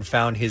and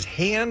found his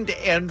hand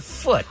and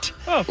foot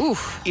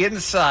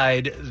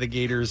inside the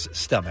gator's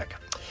stomach.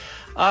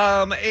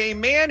 A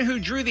man who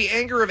drew the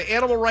anger of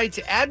animal rights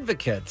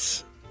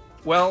advocates.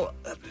 Well,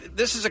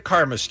 this is a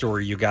karma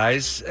story, you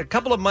guys. A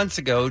couple of months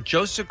ago,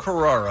 Joseph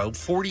Carraro,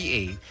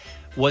 48,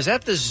 was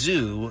at the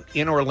zoo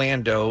in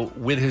Orlando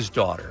with his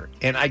daughter.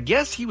 And I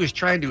guess he was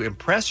trying to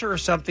impress her or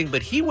something,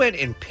 but he went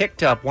and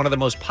picked up one of the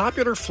most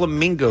popular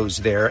flamingos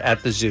there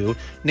at the zoo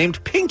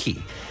named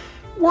Pinky.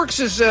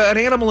 Works as an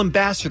animal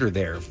ambassador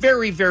there.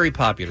 Very, very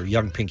popular,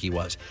 young Pinky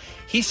was.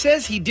 He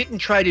says he didn't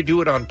try to do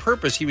it on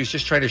purpose. He was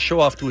just trying to show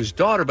off to his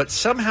daughter, but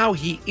somehow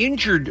he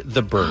injured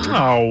the bird,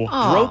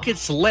 broke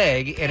its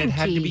leg, and it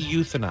had to be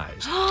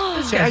euthanized.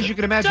 So as you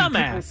can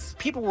imagine,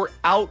 people were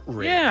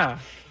outraged. Yeah.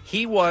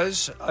 He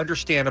was,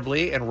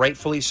 understandably and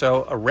rightfully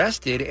so,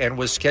 arrested and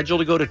was scheduled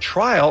to go to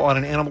trial on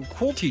an animal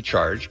cruelty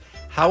charge.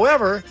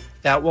 However,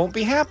 that won't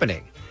be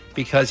happening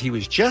because he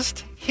was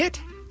just hit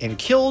and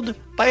killed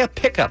by a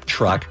pickup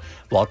truck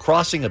while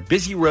crossing a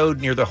busy road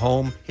near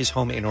his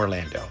home in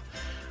Orlando.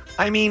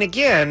 I mean,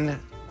 again,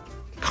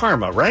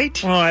 karma,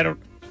 right? Well, I don't...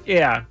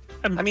 Yeah.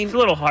 I mean, it's a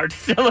little hard to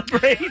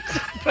celebrate.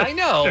 I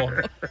know.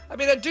 Sure. I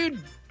mean, that dude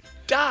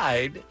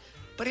died,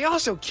 but he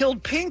also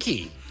killed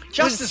Pinky.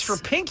 Justice for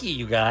Pinky,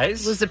 you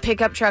guys. Was the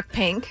pickup truck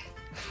pink?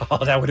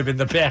 Oh, that would have been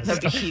the best.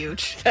 That'd be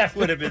huge. That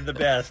would have been the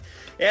best.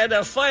 And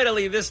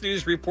finally, this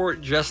news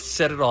report just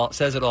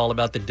says it all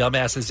about the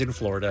dumbasses in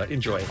Florida.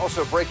 Enjoy it.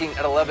 Also breaking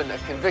at 11, a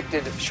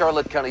convicted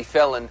Charlotte County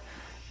felon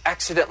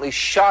accidentally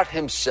shot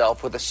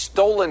himself with a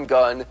stolen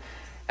gun,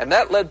 and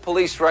that led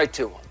police right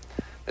to him.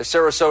 The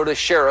Sarasota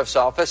Sheriff's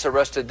Office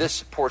arrested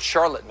this Port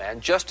Charlotte man,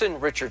 Justin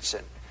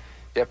Richardson.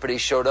 Deputies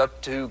showed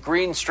up to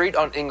Green Street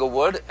on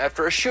Inglewood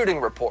after a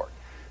shooting report.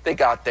 They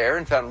got there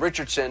and found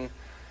Richardson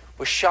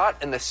was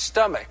shot in the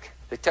stomach.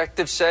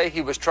 Detectives say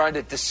he was trying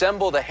to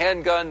disassemble the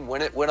handgun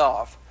when it went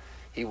off.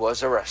 He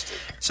was arrested.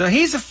 So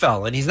he's a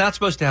felon. He's not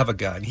supposed to have a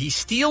gun. He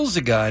steals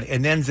a gun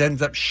and then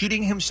ends up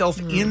shooting himself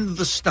in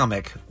the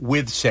stomach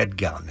with said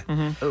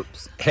gun.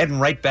 Oops. Heading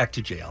right back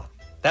to jail.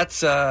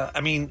 That's,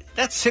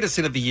 that's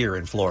Citizen of the Year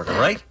in Florida,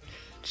 right?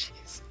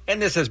 Jeez.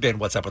 And this has been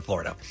What's Up with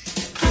Florida.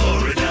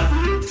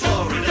 Florida,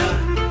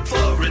 Florida,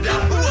 Florida.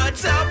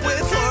 What's up with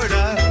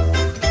Florida?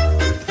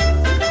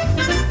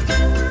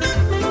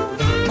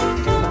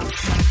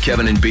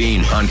 Kevin and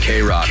Bean on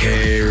K-Rock.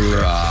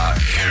 K-Rock.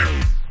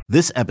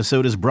 This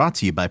episode is brought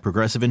to you by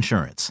Progressive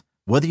Insurance.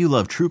 Whether you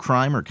love true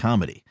crime or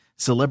comedy,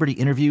 celebrity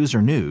interviews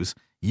or news,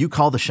 you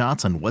call the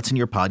shots on what's in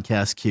your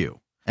podcast queue.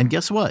 And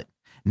guess what?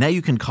 Now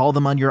you can call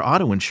them on your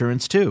auto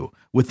insurance too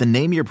with the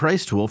Name Your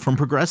Price tool from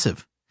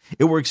Progressive.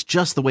 It works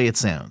just the way it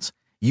sounds.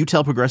 You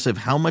tell Progressive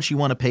how much you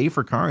want to pay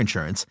for car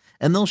insurance,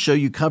 and they'll show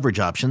you coverage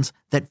options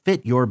that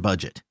fit your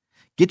budget.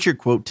 Get your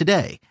quote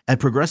today at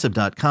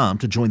Progressive.com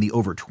to join the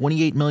over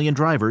 28 million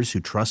drivers who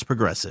trust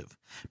Progressive.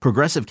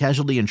 Progressive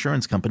Casualty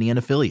Insurance Company and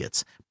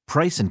Affiliates.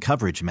 Price and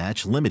coverage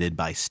match limited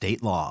by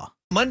state law.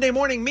 Monday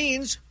morning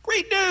means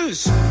great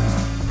news.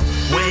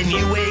 When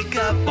you wake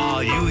up,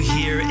 all you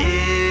hear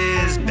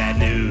is bad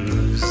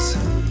news.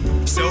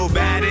 So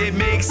bad it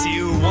makes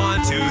you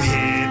want to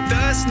hit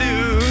the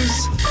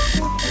snooze.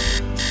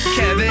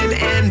 Kevin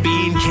and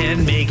Bean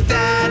can make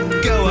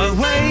that go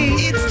away.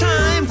 It's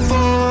time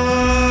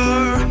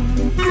for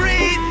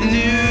great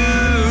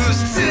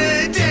news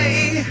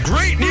today.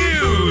 Great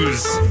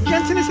news!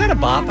 Jensen, is that a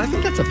bop? I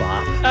think that's a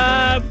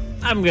bop.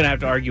 I'm going to have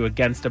to argue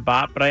against a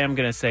bop, but I am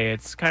going to say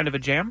it's kind of a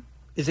jam.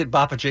 Is it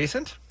bop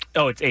adjacent?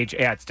 Oh, it's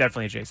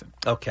definitely adjacent.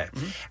 Okay.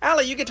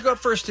 Allie, you get to go up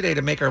first today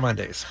to make our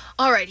Mondays.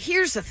 All right,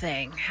 here's the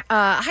thing.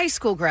 High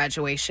school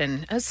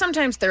graduation,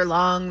 sometimes they're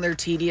long, they're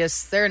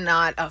tedious, they're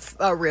not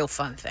a real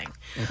fun thing.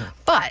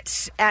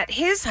 But at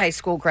his high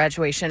school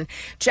graduation,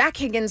 Jack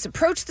Higgins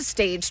approached the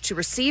stage to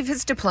receive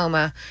his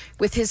diploma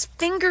with his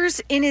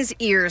fingers in his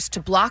ears to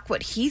block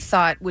what he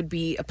thought would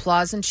be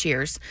applause and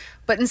cheers.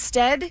 But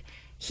instead,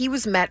 he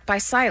was met by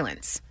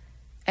silence.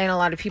 And a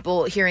lot of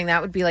people hearing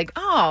that would be like,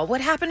 oh,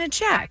 what happened to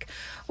Jack?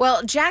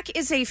 Well, Jack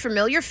is a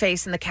familiar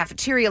face in the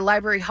cafeteria,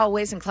 library,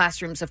 hallways, and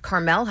classrooms of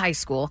Carmel High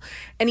School,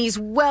 and he's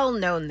well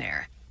known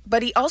there.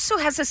 but he also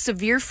has a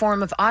severe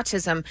form of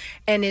autism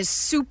and is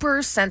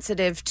super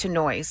sensitive to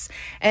noise.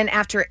 And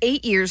after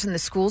 8 years in the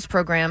school's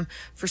program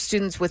for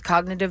students with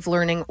cognitive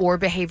learning or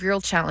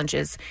behavioral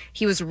challenges,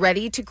 he was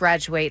ready to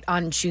graduate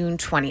on June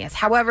 20th.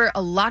 However,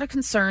 a lot of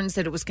concerns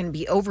that it was going to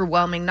be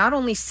overwhelming, not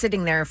only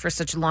sitting there for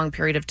such a long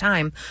period of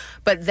time,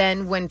 but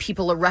then when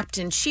people erupt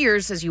in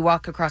cheers as you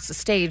walk across the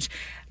stage,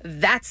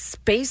 that's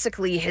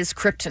basically his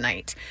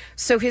kryptonite.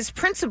 So his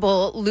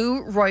principal,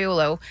 Lou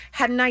Royolo,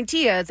 had an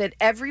idea that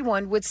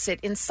everyone would sit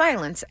in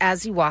silence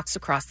as he walks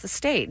across the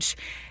stage,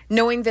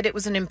 knowing that it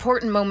was an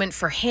important moment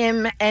for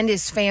him and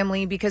his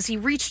family because he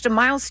reached a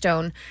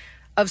milestone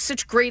of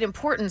such great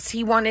importance.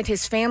 He wanted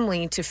his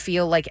family to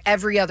feel like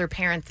every other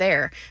parent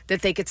there,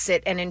 that they could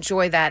sit and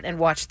enjoy that and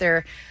watch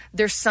their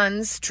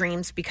son's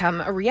dreams become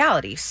a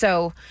reality.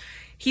 So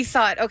he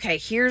thought, okay,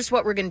 here's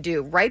what we're going to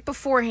do. Right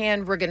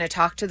beforehand, we're going to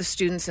talk to the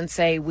students and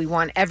say we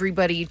want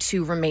everybody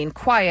to remain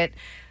quiet.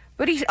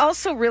 But he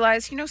also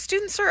realized,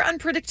 students are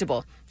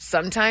unpredictable.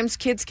 Sometimes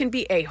kids can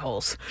be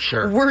a-holes.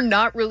 Sure. We're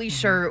not really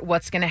sure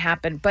what's going to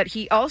happen. But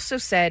he also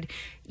said,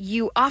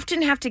 you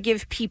often have to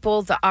give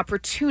people the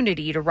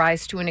opportunity to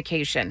rise to an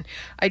occasion.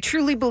 I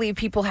truly believe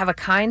people have a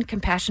kind,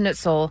 compassionate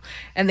soul,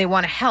 and they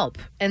want to help.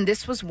 And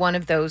this was one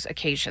of those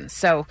occasions.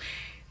 So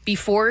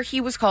before he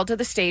was called to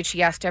the stage,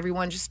 he asked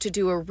everyone just to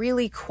do a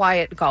really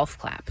quiet golf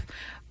clap.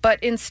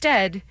 But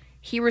instead,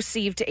 he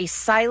received a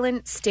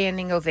silent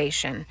standing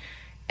ovation.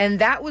 And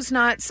that was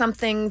not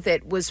something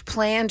that was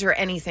planned or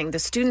anything. The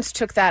students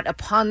took that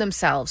upon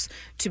themselves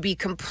to be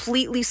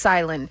completely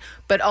silent,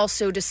 but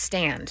also to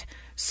stand.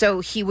 So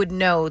he would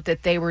know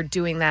that they were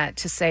doing that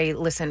to say,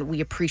 listen, we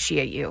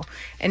appreciate you.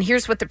 And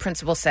here's what the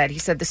principal said. He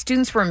said, the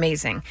students were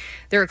amazing.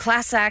 They're a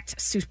class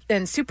act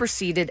and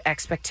superseded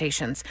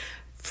expectations.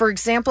 For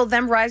example,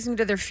 them rising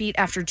to their feet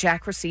after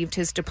Jack received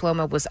his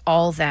diploma was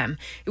all them.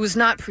 It was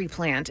not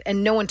pre-planned,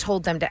 and no one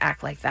told them to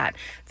act like that.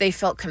 They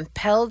felt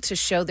compelled to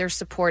show their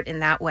support in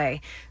that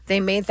way. They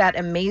made that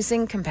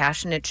amazing,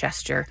 compassionate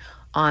gesture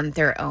on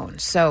their own.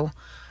 So,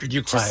 did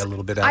you cry a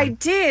little bit? I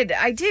did,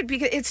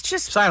 because it's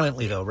just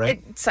silently, though,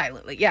 right?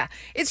 Silently, yeah.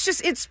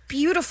 It's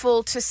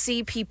beautiful to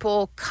see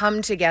people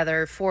come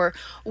together for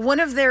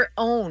one of their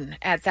own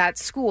at that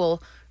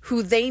school,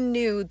 who they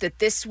knew that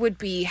this would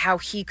be how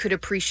he could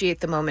appreciate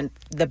the moment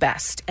the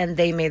best, and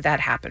they made that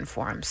happen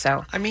for him.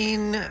 So, I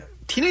mean,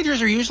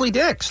 teenagers are usually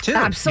dicks too.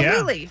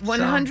 Absolutely,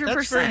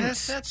 100%.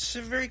 So that's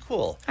very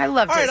cool. I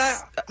loved it. All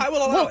right, I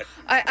will allow it.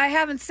 I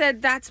haven't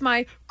said that's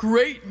my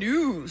great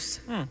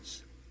news.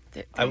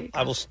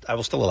 I will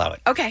still allow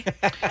it. Okay.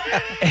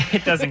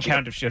 It doesn't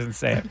count if she doesn't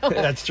say it.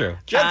 That's true.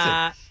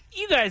 Jensen.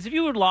 You guys, if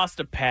you had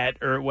lost a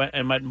pet or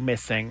went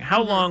missing,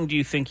 how long do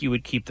you think you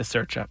would keep the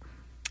search up?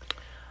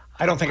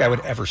 I don't think I would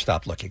ever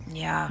stop looking.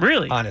 Yeah.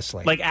 Really?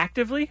 Honestly. Like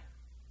actively?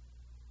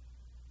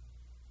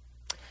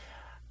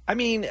 I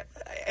mean,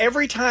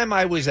 every time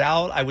I was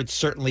out, I would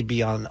certainly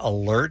be on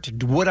alert.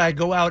 Would I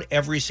go out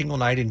every single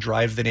night and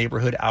drive the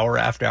neighborhood hour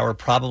after hour?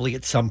 Probably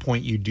at some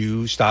point you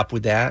do stop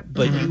with that.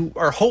 But you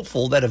are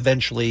hopeful that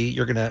eventually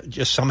you're going to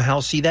just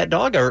somehow see that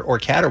dog or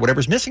cat or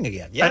whatever's missing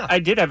again. Yeah. I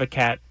did have a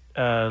cat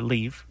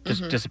leave,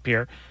 just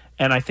disappear.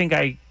 And I think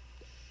I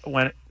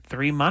went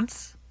 3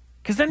 months.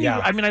 Because then,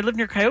 I live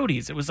near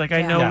coyotes. It was like,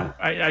 I know,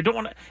 I don't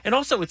want to. And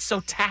also, it's so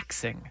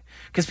taxing.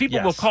 Because people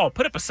will call,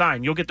 put up a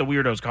sign, you'll get the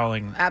weirdos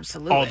calling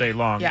all day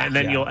long. Yeah. And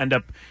then you'll end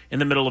up in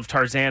the middle of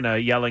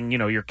Tarzana yelling,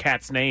 your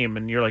cat's name.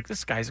 And you're like,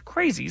 this guy's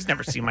crazy. He's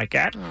never seen my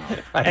cat.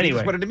 I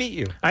just wanted to meet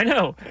you. I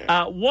know.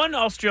 One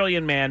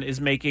Australian man is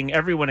making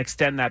everyone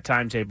extend that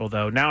timetable,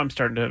 though. Now I'm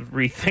starting to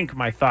rethink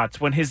my thoughts.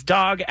 When his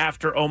dog,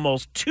 after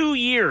almost 2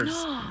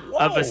 years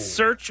of a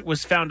search,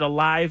 was found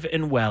alive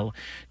and well.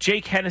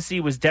 Jake Hennessy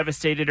was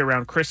devastated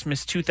around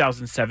Christmas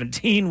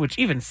 2017, which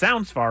even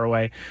sounds far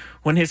away,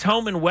 when his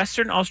home in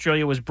Western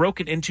Australia was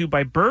broken into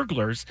by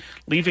burglars,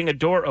 leaving a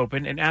door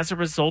open, and as a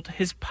result,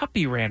 his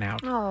puppy ran out.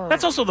 Oh.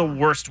 That's also the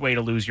worst way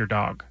to lose your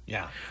dog.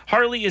 Yeah.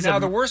 Harley is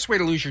the worst way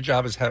to lose your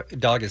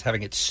dog is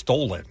having it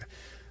stolen.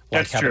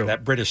 Like That's true.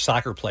 That British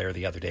soccer player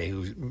the other day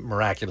who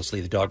miraculously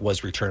the dog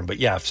was returned. But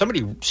yeah, if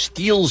somebody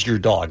steals your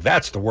dog,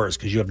 that's the worst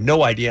because you have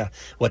no idea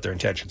what their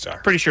intentions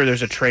are. Pretty sure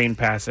there's a train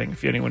passing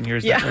if anyone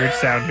hears that weird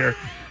sound here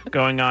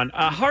going on.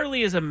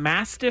 Harley is a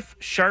Mastiff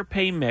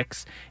Shar-Pei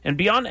mix, and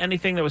beyond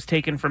anything that was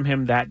taken from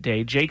him that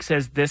day, Jake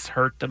says this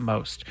hurt the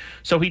most.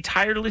 So he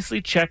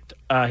tirelessly checked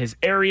his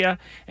area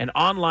and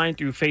online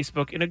through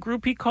Facebook in a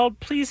group he called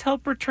Please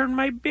Help Return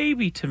My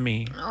Baby to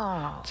Me.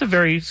 Oh, it's a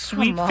very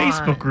sweet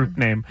Facebook group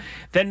name.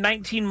 Then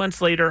 19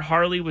 months later,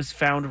 Harley was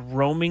found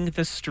roaming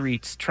the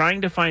streets, trying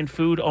to find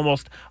food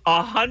almost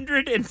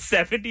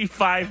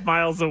 175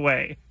 miles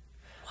away.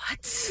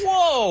 What?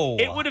 Whoa!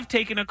 It would have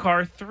taken a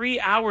car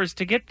 3 hours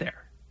to get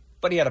there.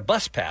 But he had a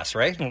bus pass,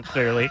 right? Well,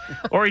 clearly.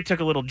 Or he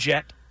took a little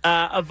jet.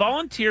 A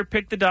volunteer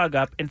picked the dog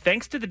up, and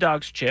thanks to the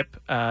dog's chip,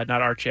 not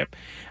our chip,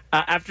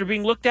 after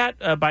being looked at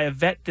by a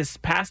vet this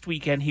past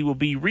weekend, he will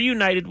be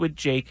reunited with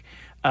Jake,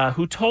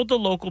 who told the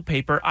local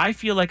paper, I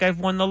feel like I've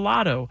won the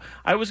lotto.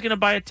 I was going to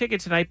buy a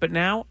ticket tonight, but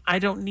now I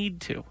don't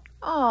need to.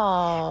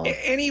 Oh.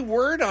 Any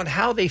word on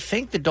how they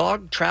think the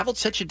dog traveled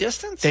such a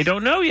distance? They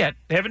don't know yet.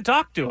 They haven't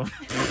talked to him.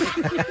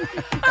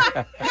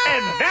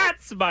 And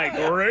that's my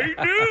great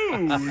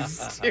news.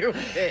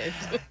 Stupid.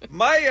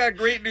 My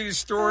great news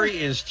story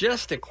is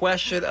just a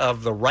question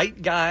of the right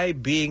guy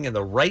being in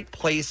the right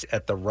place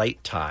at the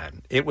right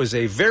time. It was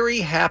a very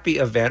happy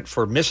event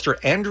for Mr.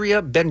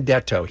 Andrea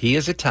Benedetto. He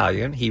is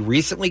Italian. He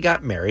recently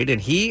got married,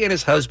 and he and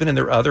his husband and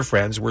their other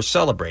friends were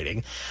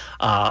celebrating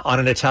on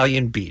an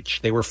Italian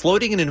beach. They were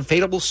floating in an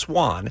inflatable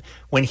swan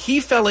when he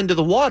fell into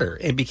the water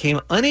and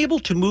became unable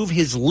to move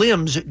his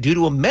limbs due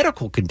to a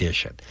medical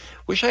condition.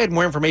 Wish I had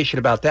more information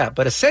about that,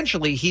 but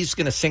essentially he's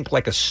going to sink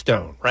like a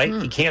stone, right?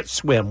 He can't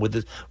swim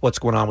with what's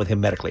going on with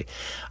him medically.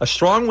 A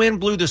strong wind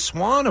blew the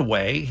swan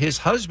away. His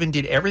husband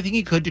did everything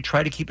he could to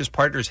try to keep his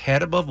partner's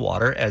head above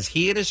water as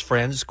he and his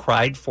friends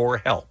cried for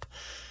help.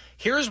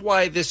 Here's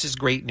why this is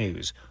great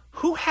news.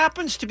 Who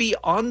happens to be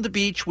on the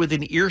beach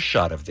within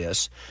earshot of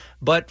this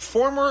but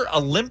former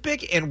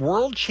Olympic and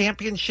World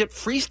Championship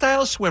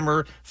freestyle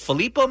swimmer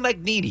Filippo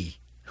Magnini,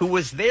 who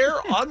was there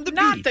on the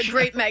Not beach. the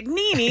great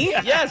Magnini.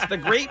 Yes, the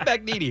great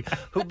Magnini,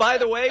 who, by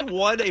the way,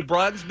 won a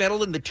bronze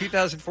medal in the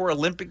 2004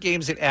 Olympic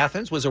Games in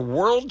Athens, was a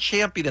world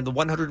champion in the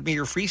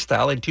 100-meter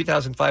freestyle in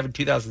 2005 and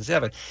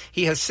 2007.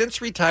 He has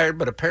since retired,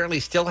 but apparently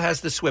still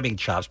has the swimming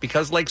chops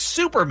because, like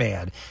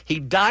Superman, he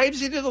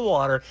dives into the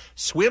water,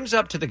 swims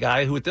up to the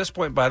guy who, at this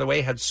point, by the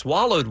way, had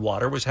swallowed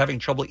water, was having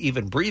trouble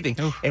even breathing,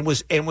 and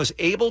was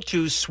able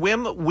to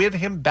swim with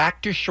him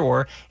back to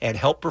shore and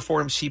help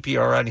perform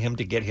CPR on him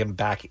to get him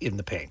back in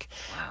the pink.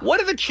 Wow.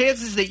 What are the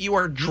chances that you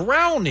are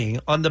drowning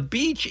on the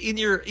beach in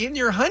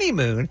your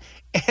honeymoon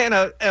and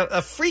a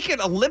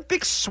freaking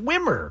Olympic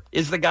swimmer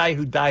is the guy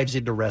who dives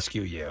in to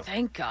rescue you?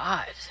 Thank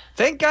God.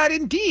 Thank God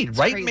indeed. It's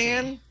right crazy.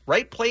 man,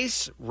 right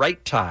place,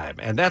 right time.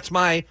 And that's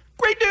my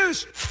great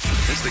news.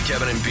 It's the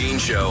Kevin and Bean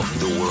Show,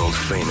 the world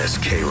famous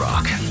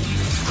K-Rock.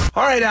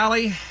 All right,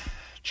 Allie.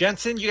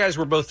 Jensen, you guys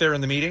were both there in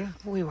the meeting.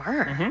 We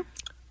were.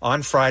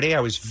 On Friday, I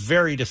was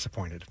very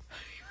disappointed.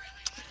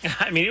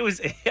 I mean,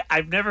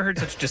 I've never heard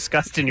such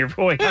disgust in your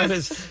voice.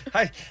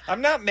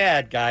 I'm not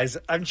mad, guys.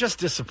 I'm just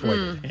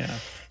disappointed. Yeah.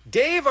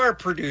 Dave, our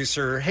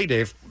producer, hey,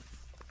 Dave,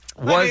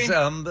 was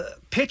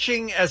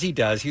pitching, as he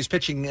does. He was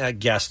pitching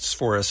guests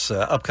for us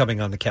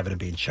upcoming on the Kevin and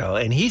Bean Show.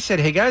 And he said,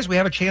 hey, guys, we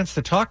have a chance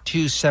to talk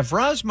to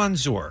Sevraz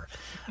Manzoor,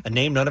 a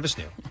name none of us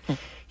knew.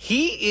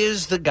 He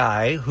is the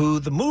guy who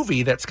the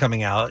movie that's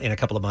coming out in a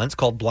couple of months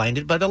called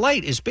Blinded by the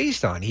Light is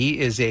based on. He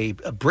is a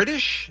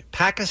British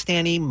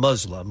Pakistani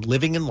Muslim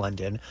living in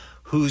London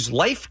whose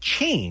life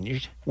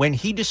changed when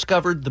he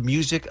discovered the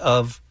music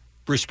of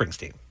Bruce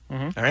Springsteen.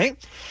 All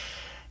right?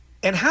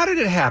 And how did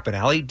it happen,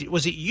 Allie?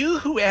 Was it you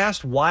who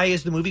asked why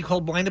is the movie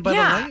called Blinded by the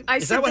Light? I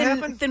Is said, that what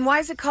happened? Then why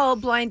is it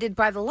called Blinded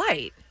by the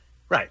Light?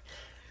 Right.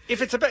 If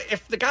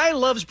the guy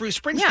loves Bruce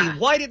Springsteen,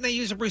 why didn't they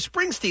use a Bruce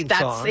Springsteen song?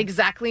 That's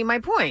exactly my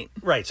point.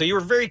 Right. So you were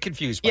very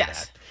confused by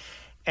that.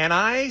 And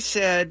I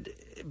said,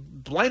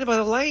 Blinded by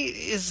the Light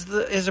is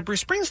a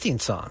Bruce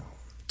Springsteen song.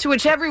 To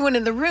which everyone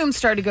in the room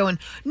started going,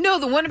 no,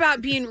 the one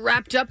about being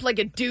wrapped up like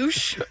a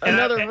douche,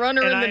 another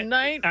runner in the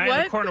night. I What?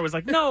 in the corner was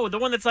like, no, the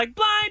one that's like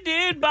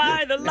blinded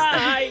by the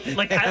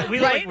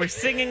light. We're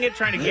singing it,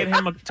 trying to get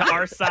him to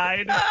our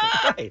side.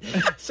 Right.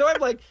 So I'm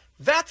like,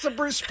 that's a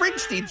Bruce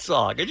Springsteen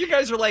song. And you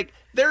guys are like,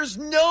 there's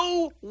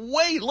no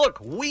way. Look,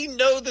 we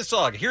know the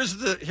song. Here's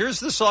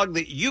the song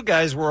that you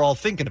guys were all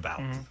thinking about.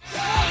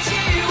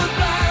 She was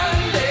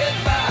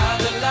blinded by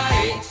the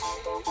light,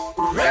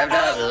 wrapped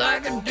up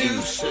like a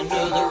deuce,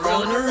 another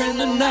runner in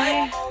the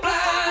night.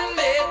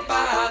 Blinded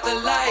by the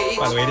light.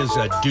 By the way, it is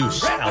a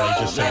deuce, Allie,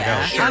 just so you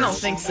know. I don't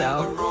think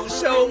so.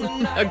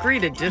 So agree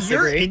to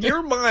disagree. In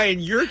your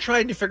mind, you're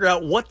trying to figure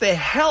out what the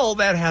hell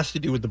that has to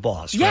do with the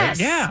boss, Yes.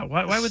 right? Yeah.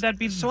 Why would that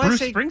be So Bruce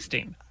I say,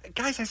 Springsteen?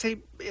 Guys, I say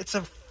it's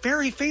a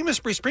very famous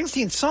Bruce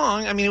Springsteen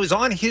song. I mean, it was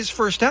on his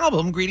first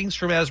album, Greetings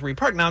from Asbury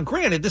Park. Now,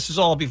 granted, this is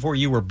all before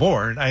you were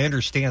born. I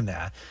understand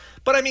that.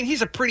 But, I mean,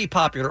 he's a pretty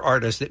popular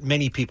artist that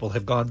many people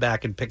have gone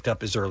back and picked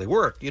up his early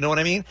work. You know what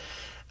I mean?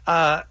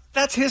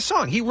 That's his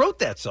song. He wrote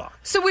that song.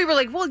 So we were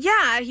like, well,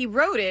 yeah, he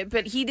wrote it,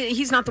 but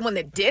he's not the one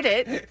that did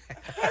it.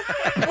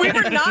 We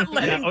were not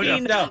letting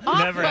Bean off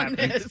never on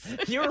happened.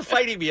 this. You were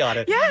fighting me on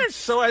it. Yes.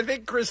 So I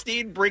think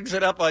Christine brings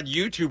it up on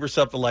YouTube or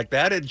something like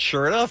that, and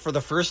sure enough, for the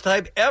first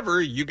time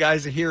ever, you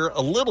guys hear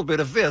a little bit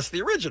of this,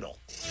 the original.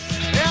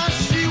 Yeah,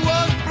 she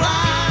was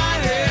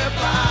blinded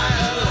by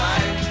the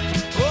light.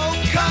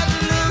 Oh, cut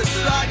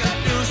loose like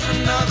a deuce,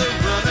 another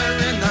runner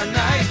in the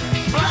night.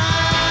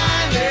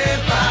 Blinded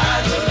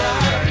by the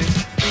light.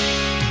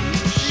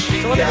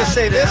 So let me just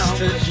say this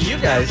to you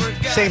guys,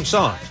 same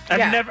song.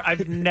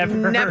 I've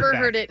never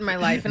heard it in my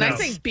life. And I No.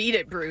 say beat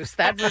it, Bruce.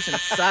 That version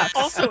sucks.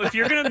 Also, if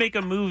you're going to make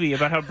a movie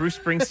about how Bruce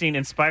Springsteen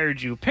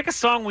inspired you, pick a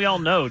song we all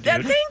know,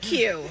 dude. Thank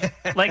you.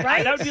 Like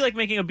Right? that would be like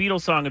making a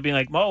Beatles song and being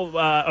like,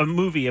 a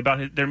movie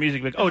about their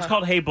music. Like, it's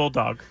called Hey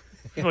Bulldog.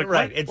 Like,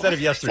 right, what? instead of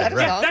yesterday. Is that a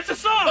Right. song? That's a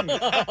song.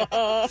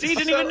 See, you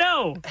didn't even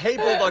know. Hey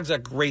Bulldog's a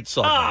great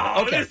song.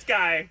 Oh, okay. this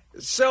guy.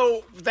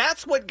 So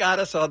that's what got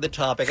us on the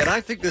topic, and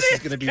I think this is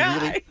going to be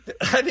really.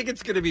 I think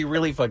it's going to be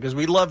really fun because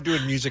we love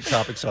doing music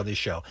topics on this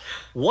show.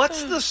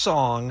 What's the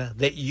song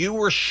that you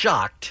were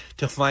shocked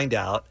to find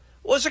out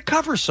was a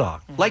cover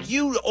song? Like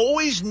you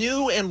always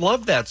knew and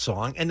loved that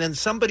song, and then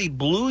somebody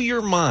blew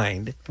your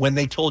mind when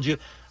they told you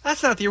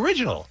that's not the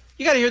original.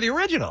 You got to hear the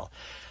original.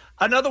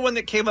 Another one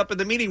that came up in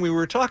the meeting we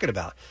were talking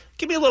about.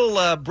 Give me a little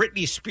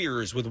Britney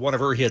Spears with one of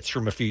her hits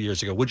from a few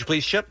years ago. Would you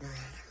please, Chip?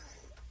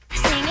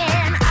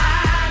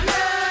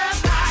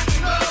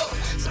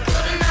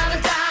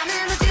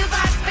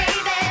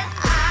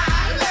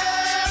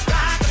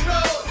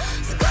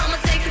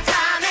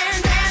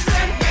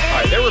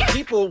 There were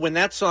people when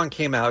that song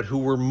came out who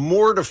were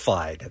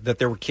mortified that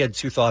there were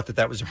kids who thought that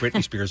that was a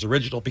Britney Spears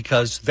original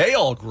because they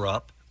all grew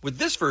up with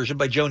this version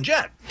by Joan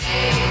Jett.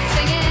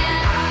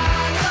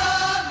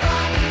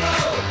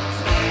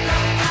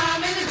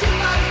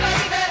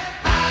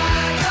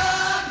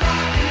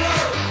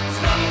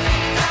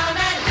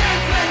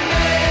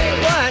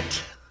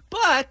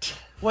 But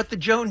what the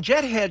Joan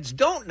Jett heads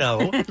don't know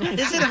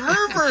is that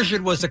her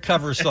version was a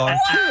cover song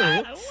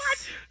too.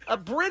 What? A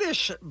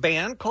British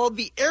band called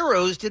The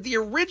Arrows did the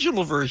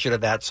original version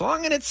of that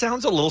song, and it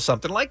sounds a little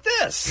something like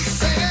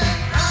this.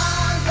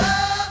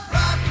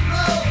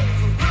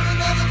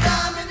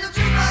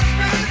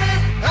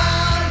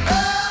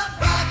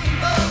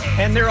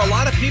 And there are a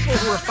lot of people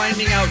who are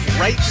finding out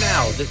right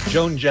now that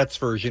Joan Jett's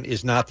version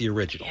is not the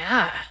original.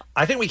 Yeah.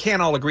 I think we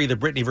can't all agree the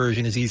Britney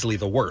version is easily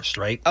the worst,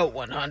 right? Oh,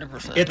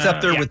 100%. It's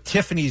up there with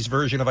Tiffany's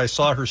version of I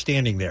Saw Her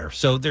Standing There.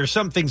 So there's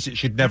some things that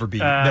should never be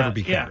covered.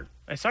 Yeah.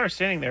 I saw her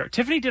standing there.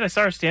 Tiffany, did I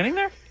saw her standing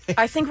there?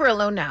 I think We're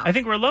Alone Now. I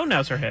think We're Alone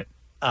Now's her hit.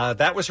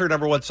 That was her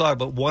number one song,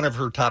 but one of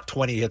her top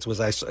 20 hits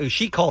was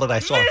she called it I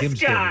Saw Him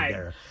Standing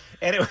There.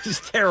 And it was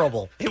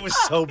terrible. It was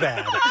so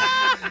bad.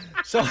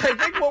 So I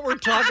think what we're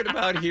talking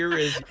about here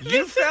is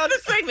This is the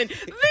segment.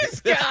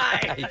 This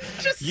guy.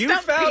 Just you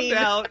stop found being-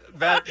 out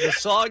that the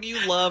song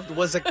you loved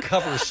was a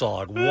cover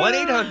song.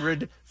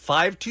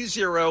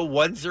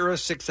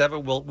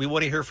 1-800-520-1067. We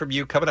want to hear from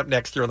you coming up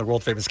next here on the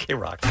world famous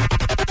K-Rock.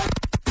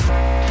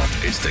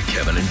 It's the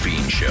Kevin and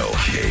Bean Show.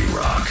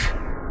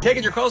 K-Rock.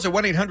 Taking your calls at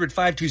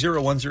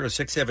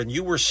 1-800-520-1067.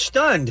 You were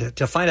stunned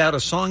to find out a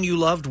song you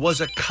loved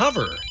was a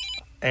cover.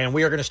 And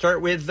we are going to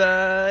start with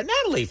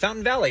Natalie,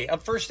 Fountain Valley,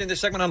 up first in this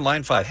segment on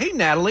Line 5. Hey,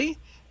 Natalie.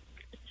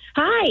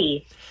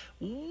 Hi.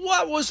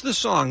 What was the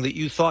song that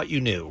you thought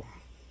you knew?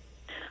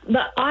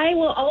 The I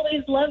Will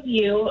Always Love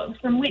You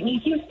from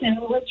Whitney Houston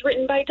was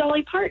written by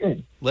Dolly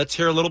Parton. Let's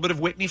hear a little bit of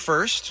Whitney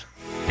first.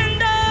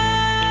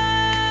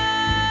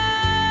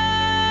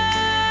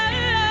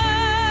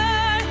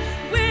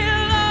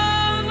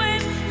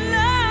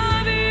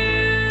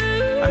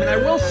 I mean, I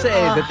will say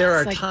that there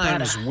are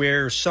times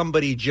where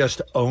somebody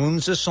just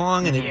owns a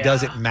song and it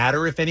doesn't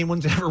matter if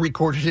anyone's ever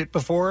recorded it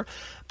before.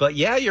 But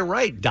yeah, you're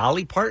right.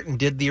 Dolly Parton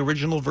did the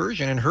original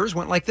version and hers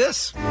went like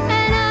this.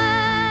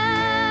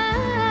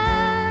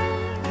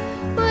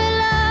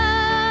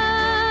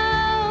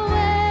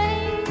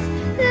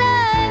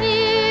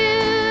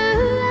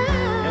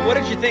 And what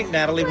did you think,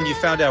 Natalie, when you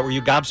found out? Were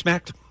you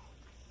gobsmacked?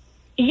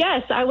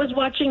 Yes, I was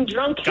watching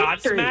Drunk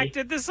History. Godsmack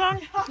did this song?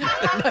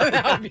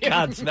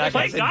 Godsmack.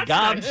 Play I said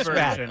Godsmack's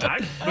version.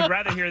 Godsmack. I would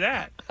rather hear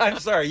that. I'm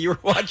sorry, you were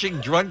watching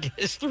Drunk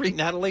History,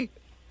 Natalie?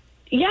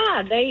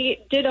 Yeah,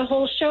 they did a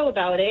whole show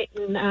about it,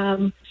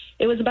 and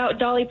it was about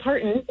Dolly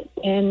Parton,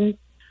 and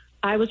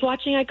I was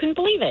watching. I couldn't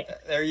believe it.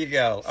 There you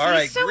go. See, All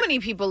right. so many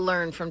people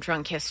learn from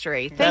Drunk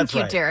History. Thank That's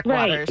you, right. Derek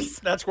Right. Waters.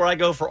 That's where I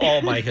go for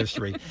all my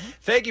history.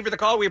 Thank you for the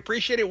call. We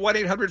appreciate it.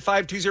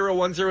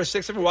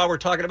 1-800-520-1067. While we're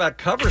talking about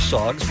cover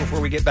songs, before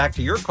we get back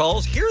to your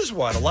calls, here's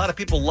one. A lot of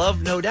people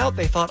love No Doubt.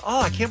 They thought,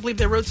 I can't believe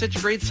they wrote such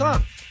a great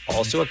song.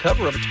 Also a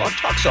cover of a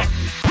Talk song.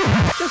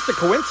 Just a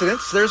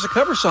coincidence. There's a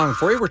cover song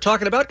for you. We're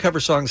talking about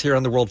cover songs here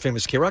on the world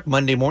famous K-Rock.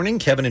 Monday morning,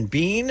 Kevin and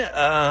Bean.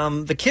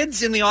 The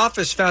kids in the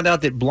office found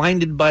out that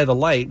Blinded by the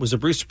Light was a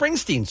Bruce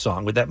Springsteen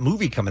song with that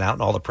movie coming out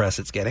and all the press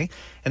it's getting.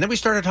 And then we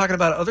started talking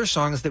about other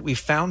songs that we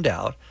found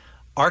out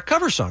are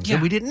cover songs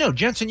that we didn't know.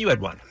 Jensen, you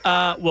had one.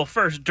 Well,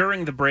 first,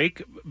 during the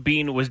break,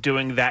 Bean was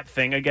doing that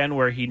thing again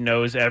where he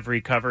knows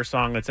every cover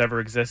song that's ever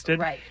existed.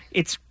 Right.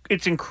 It's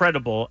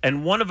incredible.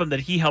 And one of them that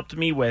he helped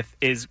me with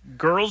is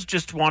Girls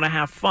Just Want to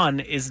Have Fun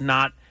is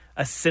not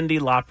a Cyndi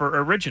Lauper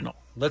original.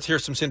 Let's hear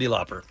some Cyndi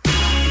Lauper.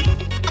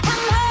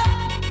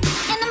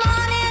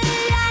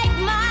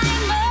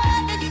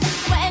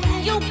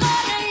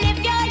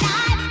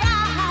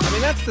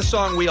 That's the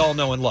song we all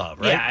know and love,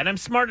 right? Yeah, and I'm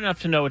smart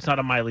enough to know it's not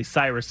a Miley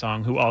Cyrus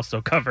song who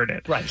also covered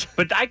it. Right.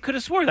 But I could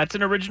have swore that's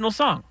an original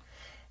song.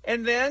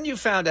 And then you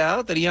found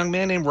out that a young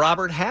man named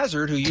Robert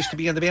Hazard, who used to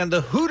be in the band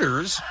The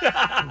Hooters,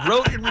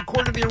 wrote and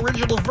recorded the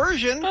original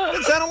version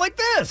that sounded like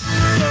this.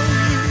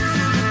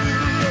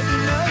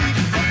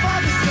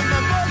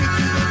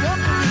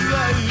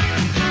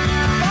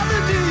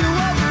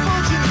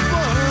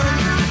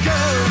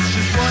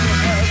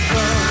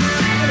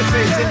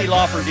 Cyndi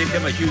Lauper did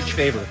him a huge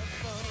favor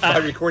by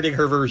recording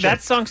her version.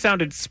 That song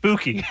sounded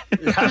spooky.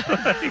 All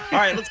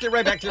right, let's get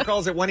right back to your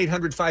calls at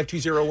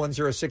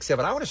 1-800-520-1067.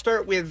 I want to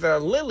start with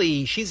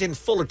Lily. She's in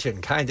Fullerton,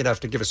 kind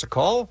enough to give us a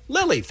call.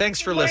 Lily, thanks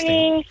for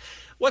listening.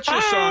 What's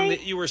your song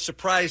that you were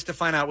surprised to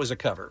find out was a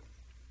cover?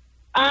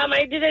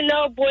 I didn't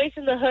know Boys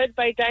in the Hood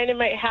by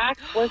Dynamite Hack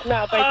was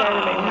not by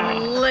Dynamite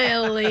Hack.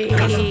 Lily.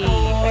 I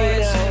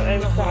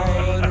know,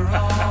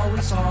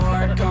 I'm sorry.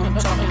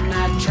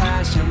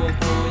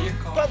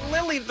 But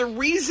Lily, the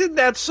reason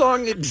that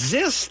song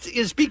exists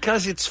is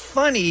because it's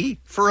funny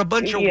for a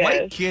bunch of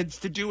white kids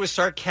to do a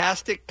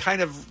sarcastic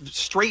kind of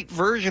straight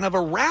version of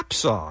a rap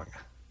song.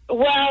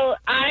 Well,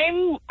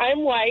 I'm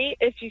white,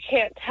 if you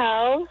can't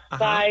tell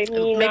by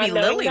me Maybe not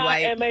knowing Lily that.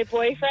 white. And my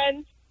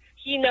boyfriend,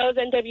 he knows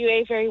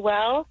NWA very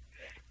well.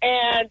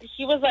 And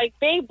he was like,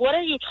 babe, what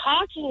are you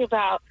talking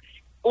about?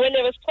 When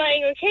it was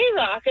playing on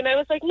K-Rock. And I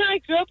was like, no, I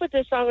grew up with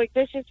this song. Like,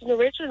 this is an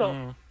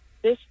original.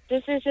 This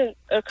isn't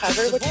a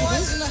cover. What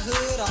Boys in the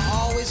hood are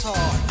always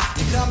hard.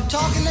 You come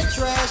talking the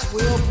trash,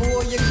 we'll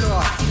pull your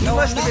car. You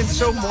must have been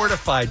so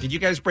mortified. Did you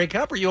guys break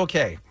up? Or are you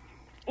okay?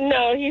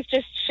 No, he's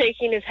just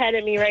shaking his head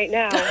at me right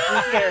now.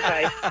 He's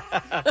terrified.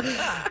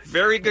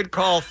 Very good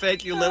call.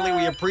 Thank you, Lily.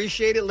 We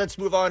appreciate it. Let's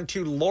move on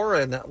to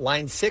Lauren,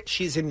 line 6.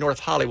 She's in North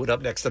Hollywood,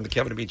 up next on the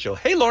Kevin and Bean Show.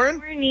 Hey, Lauren.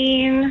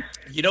 Morning.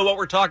 You know what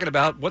we're talking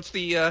about. What's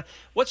the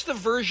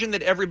version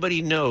that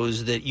everybody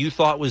knows that you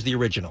thought was the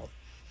original?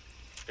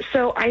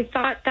 So I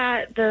thought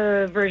that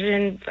the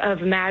version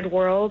of Mad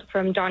World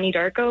from Donnie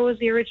Darko was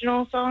the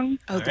original song.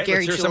 Oh, All right,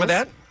 let's hear some of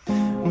that.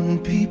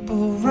 When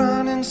people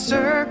run in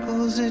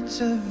circles, it's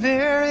a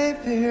very,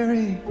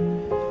 very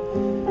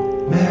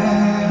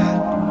mad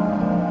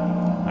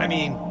world. I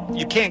mean,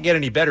 you can't get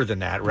any better than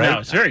that, right? No,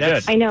 it's very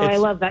good. I know, I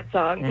it's love that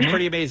song.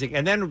 pretty amazing.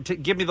 And then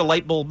give me the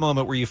light bulb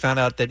moment where you found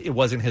out that it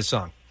wasn't his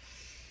song.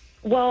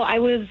 Well, I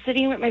was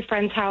sitting at my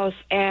friend's house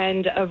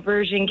and a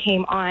version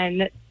came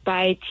on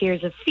by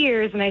Tears of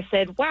Fears, and I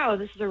said, wow,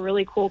 this is a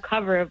really cool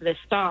cover of this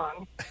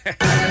song. And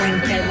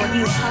said, what are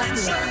you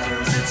talking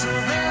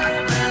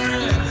about?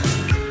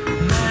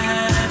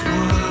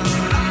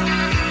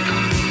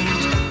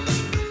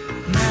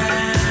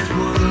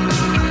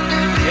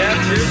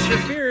 Yeah, Tears for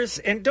Fears.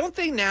 And don't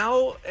they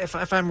now,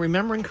 if I'm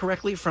remembering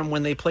correctly from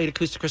when they played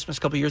Acoustic Christmas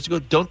a couple years ago,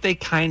 don't they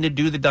kind of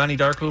do the Donnie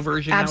Darko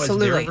version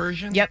Absolutely. now as their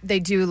version? Yep, they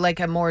do like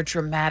a more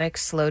dramatic,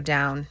 slowed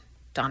down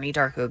Donnie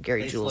Darko,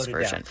 Gary Jules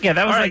version. Yeah,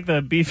 that was like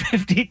the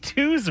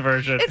B-52's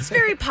version. It's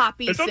very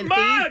poppy, It's a synthy.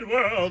 mad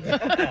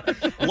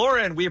world.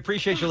 Lauren, we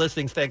appreciate you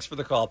listening. Thanks for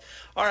the call.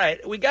 All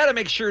right, we got to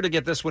make sure to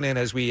get this one in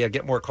as we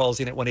get more calls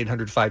in at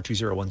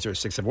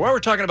 1-800-520-1067. While we're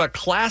talking about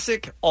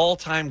classic,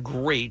 all-time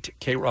great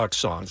K-Rock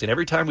songs, and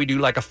every time we do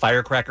like a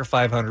Firecracker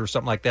 500 or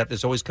something like that,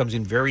 this always comes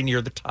in very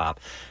near the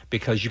top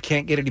because you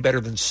can't get any better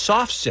than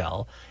Soft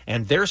Cell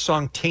and their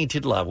song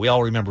Tainted Love. We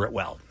all remember it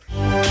well.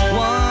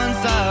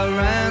 Once I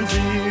ran to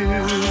you,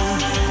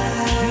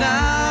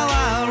 now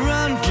I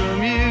run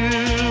from you.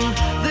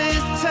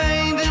 This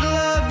tainted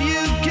love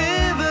you've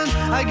given,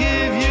 I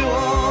give you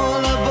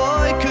all a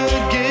boy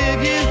could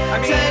give you.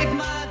 Take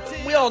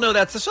my We all know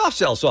that's the Soft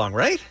Cell song,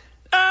 right?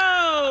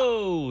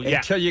 Oh, yeah.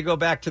 Until you go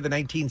back to the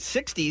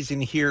 1960s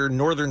and hear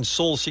Northern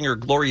soul singer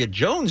Gloria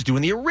Jones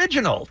doing the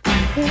original.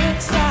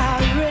 Once I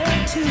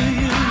ran to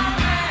you,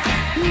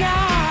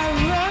 now I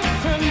run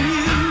from you.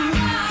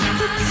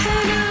 The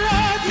tainted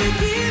love you've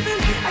given,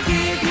 I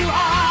give you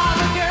all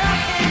a girl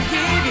can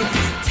give you.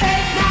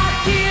 Take not,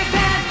 give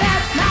that,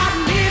 that's not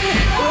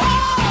living.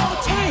 Oh,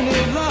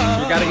 tainted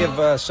love. You got to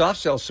give Soft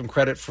Cell some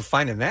credit for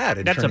finding that.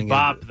 And That's a turning it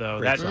bop, into though.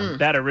 great That song.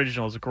 that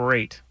original is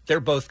great. They're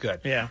both good.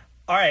 Yeah.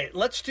 All right,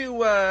 let's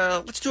do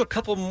a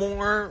couple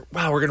more.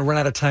 Wow, we're going to run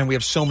out of time. We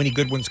have so many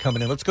good ones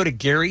coming in. Let's go to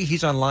Gary.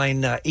 He's on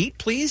line 8,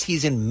 please.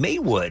 He's in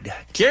Maywood.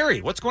 Gary,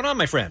 what's going on,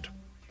 my friend?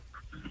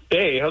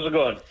 Hey, how's it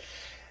going?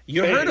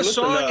 You Hey, heard a listen,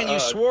 song and you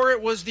swore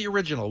it was the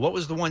original. What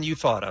was the one you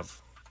thought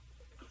of?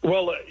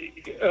 Well,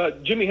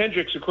 Jimi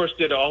Hendrix, of course,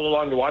 did All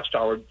Along the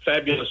Watchtower.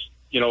 Fabulous,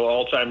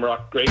 all-time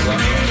rock, great rock.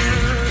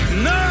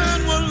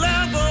 None will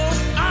ever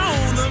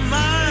own the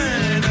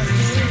mind.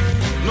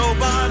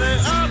 Nobody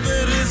of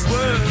it is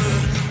worth.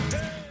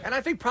 And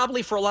I think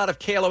probably for a lot of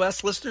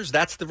KLOS listeners,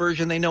 that's the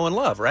version they know and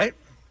love, right?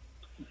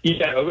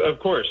 Yeah, of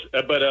course.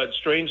 But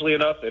strangely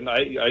enough, and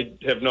I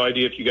have no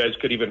idea if you guys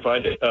could even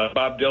find it,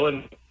 Bob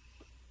Dylan,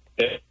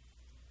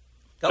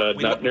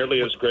 not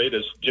nearly as great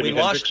as Jimi We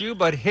Hendrix. lost you,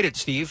 but hit it,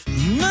 Steve.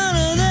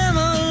 None of them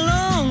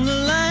along the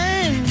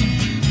line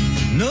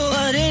know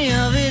what any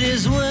of it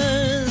is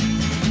worth.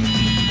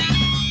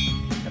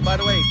 And by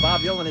the way,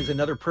 Bob Dylan is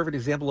another perfect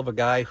example of a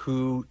guy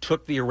who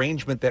took the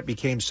arrangement that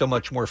became so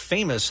much more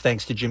famous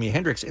thanks to Jimi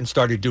Hendrix and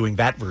started doing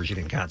that version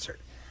in concert.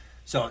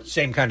 So,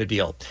 same kind of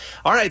deal.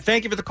 All right,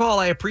 thank you for the call.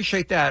 I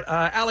appreciate that.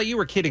 Allie, you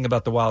were kidding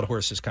about the Wild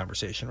Horses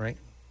conversation, right?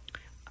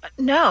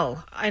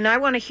 No, and I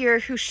want to hear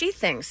who she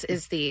thinks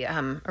is the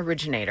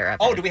originator of it.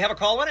 Oh, do we have a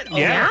call on it? Oh,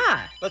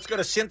 Yeah. Let's go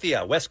to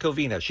Cynthia, West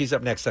Covina. She's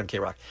up next on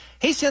K-Rock.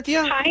 Hey,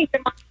 Cynthia. Hi.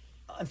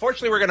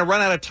 Unfortunately, we're going to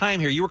run out of time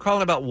here. You were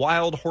calling about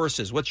Wild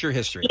Horses. What's your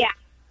history? Yeah.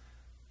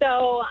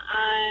 So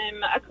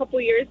a couple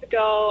years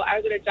ago, I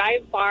was at a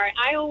dive bar.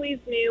 I always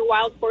knew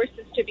Wild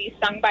Horses to be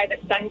sung by the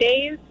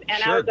Sundays.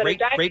 And I was at a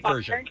dive bar.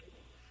 Version.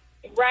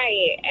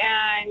 Right.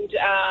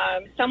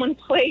 And someone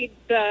played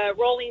the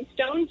Rolling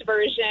Stones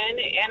version.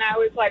 And I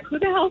was like, who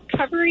the hell's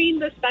covering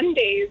the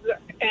Sundays?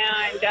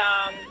 And,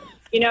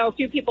 a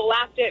few people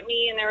laughed at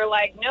me. And they were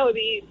like, no,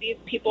 these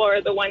people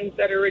are the ones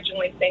that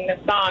originally sang the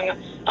song.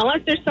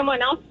 Unless there's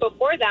someone else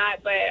before that.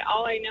 But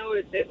all I know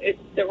is it's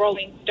the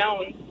Rolling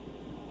Stones.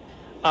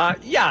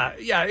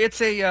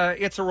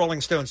 It's a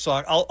Rolling Stones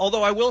song.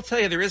 Although I will tell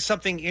you, there is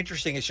something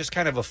interesting. It's just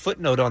kind of a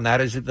footnote on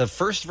that. Is that the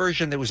first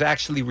version that was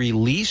actually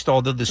released,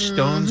 although the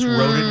Stones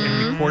wrote it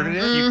and recorded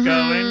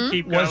it,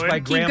 keep going, was by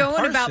Graham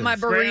Parsons. About my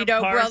Burrito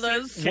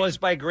Brothers. Was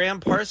by Graham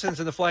Parsons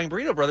and the Flying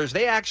Burrito Brothers.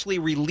 They actually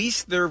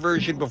released their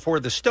version before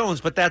the Stones,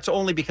 but that's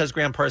only because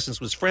Graham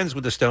Parsons was friends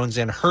with the Stones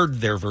and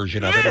heard their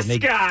version of it. And they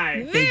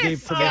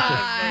gave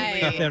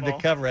permission for them to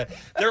cover it.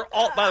 They're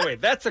all. By the way,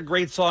 that's a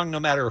great song,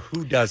 no matter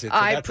who does it. So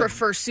I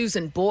prefer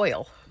Susan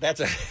Boyle.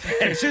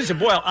 And Susan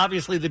Boyle,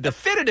 obviously the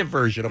definitive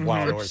version of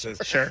Wild Horses.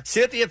 Sure.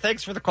 Cynthia,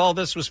 thanks for the call.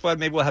 This was fun.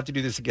 Maybe we'll have to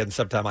do this again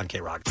sometime on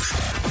K-Rock.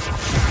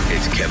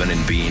 It's Kevin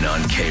and Bean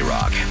on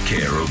K-Rock,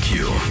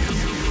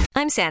 KROQ.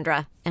 I'm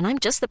Sandra, and I'm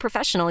just the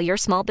professional your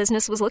small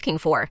business was looking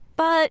for.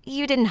 But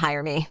you didn't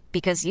hire me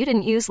because you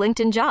didn't use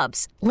LinkedIn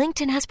Jobs.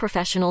 LinkedIn has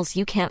professionals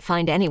you can't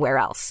find anywhere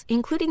else,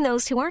 including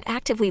those who aren't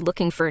actively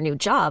looking for a new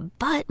job,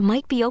 but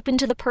might be open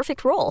to the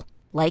perfect role,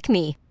 like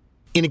me.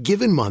 In a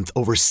given month,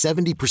 over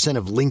 70%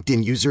 of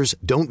LinkedIn users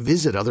don't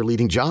visit other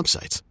leading job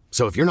sites.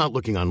 So if you're not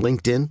looking on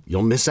LinkedIn,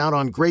 you'll miss out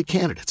on great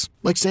candidates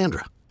like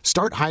Sandra.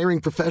 Start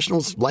hiring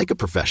professionals like a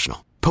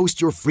professional. Post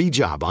your free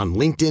job on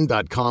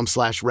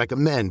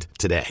linkedin.com/recommend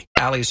today.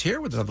 Allie's here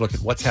with another look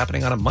at what's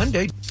happening on a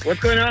Monday. What's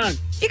going on?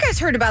 You guys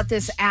heard about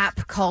this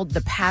app called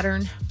The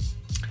Pattern?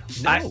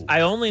 No.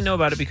 I only know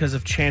about it because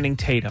of Channing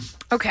Tatum.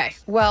 Okay,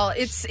 well,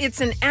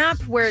 it's an app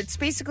where it's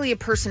basically a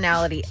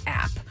personality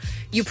app.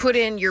 You put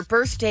in your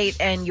birth date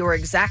and your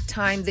exact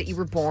time that you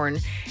were born,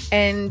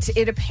 and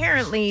it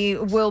apparently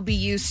will be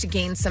used to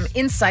gain some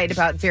insight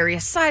about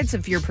various sides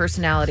of your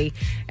personality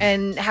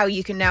and how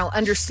you can now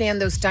understand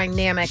those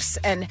dynamics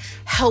and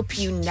help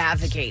you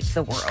navigate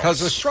the world.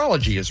 Because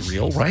astrology is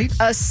real, right?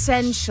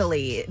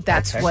 Essentially,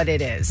 that's what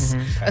it is.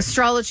 Okay.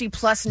 Astrology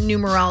plus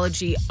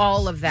numerology,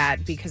 all of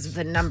that because of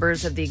the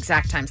numbers of the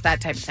exact times,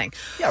 that type of thing.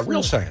 Yeah,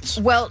 real science.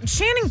 Well,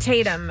 Channing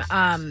Tatum,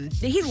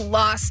 he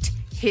lost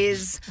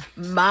his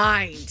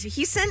mind.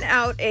 He sent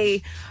out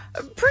a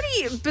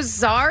pretty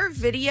bizarre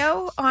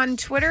video on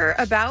Twitter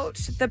about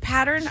The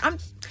Pattern. I'm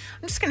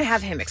just going to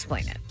have him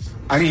explain it.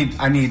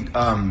 I need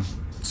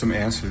some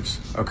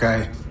answers,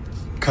 okay?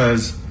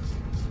 Because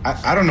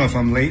I don't know if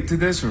I'm late to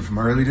this or if I'm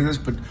early to this,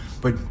 but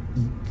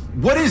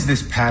what is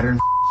this Pattern?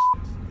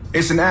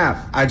 It's an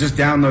app. I just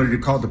downloaded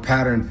it called The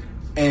Pattern,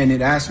 and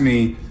it asked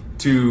me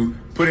to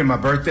put in my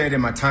birth date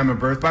and my time of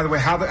birth. By the way,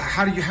 how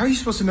are you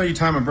supposed to know your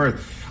time of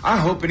birth? I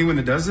hope anyone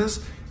that does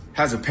this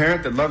has a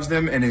parent that loves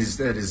them and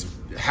that is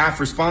half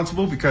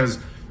responsible, because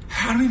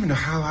I don't even know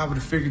how I would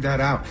have figured that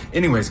out.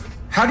 Anyways,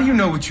 how do you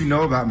know what you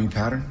know about me,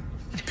 Pattern?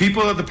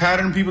 People of The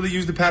Pattern, people that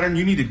use The Pattern,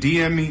 you need to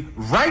DM me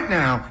right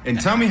now and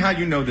tell me how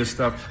you know this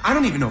stuff. I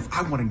don't even know if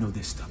I want to know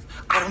this stuff.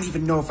 I don't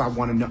even know if I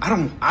want to know.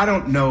 I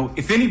don't know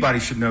if anybody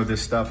should know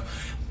this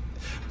stuff.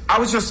 I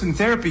was just in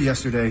therapy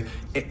yesterday.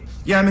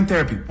 Yeah, I'm in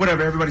therapy.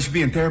 Whatever, everybody should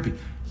be in therapy.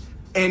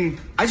 And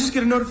I just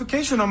get a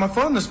notification on my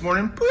phone this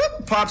morning,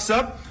 boop, pops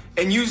up,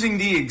 and using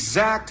the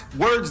exact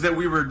words that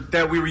we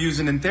were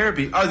using in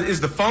therapy. Is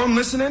the phone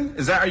listening?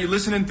 Are you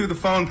listening through the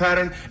phone,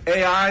 Pattern?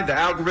 AI, the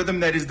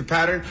algorithm that is The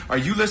Pattern, are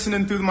you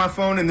listening through my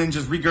phone and then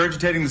just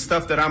regurgitating the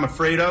stuff that I'm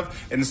afraid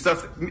of and the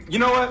stuff? You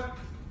know what?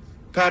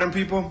 Pattern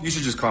people, you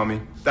should just call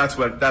me. That's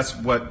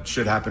what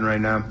should happen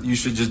right now. You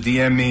should just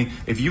DM me.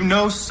 If you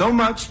know so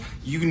much,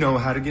 you know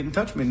how to get in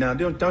touch with me now,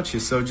 don't you?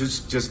 So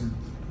just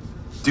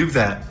do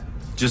that.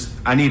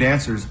 I need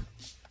answers.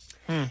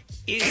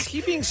 Is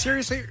he being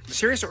serious,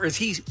 or is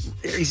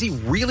he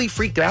really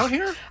freaked out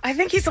here? I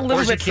think he's a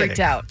little bit freaked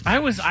out.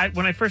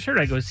 When I first heard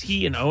it, I go, is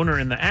he an owner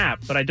in the app?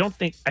 But I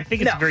think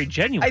it's very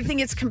genuine. I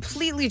think it's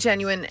completely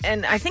genuine,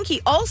 and I think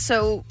he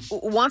also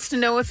wants to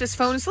know if his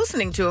phone is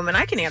listening to him, and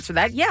I can answer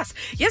that. Yes,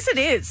 it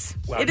is.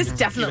 Well, it is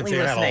definitely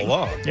listening.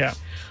 All along. Yeah.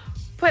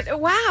 But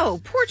wow,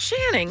 poor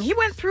Channing. He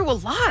went through a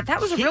lot. That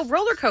was a real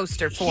roller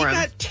coaster for him.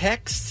 He got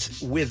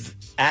texts with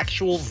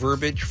actual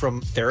verbiage from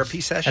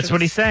therapy sessions. That's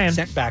what he's saying.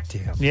 Sent back to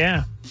him.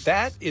 Yeah.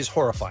 That is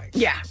horrifying.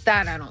 Yeah,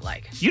 that I don't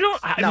like. You don't,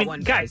 I mean,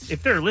 guys,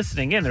 if they're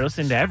listening in, they're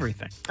listening to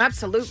everything.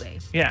 Absolutely.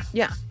 Yeah.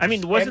 Yeah. I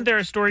mean, wasn't there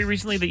a story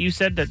recently that you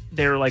said that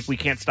they're like, we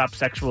can't stop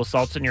sexual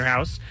assaults in your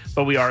house,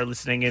 but we are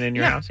listening in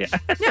your house? Yeah.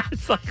 Yeah.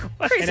 It's like,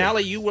 what? And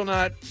Allie, you will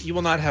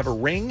not have a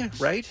ring,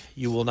 right?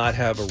 You will not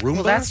have a Roomba.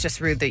 Well, that's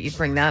just rude that you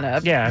bring that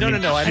up. Yeah. No.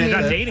 I mean,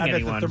 not dating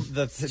anyone.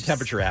 The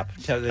temperature app.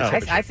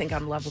 I think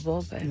I'm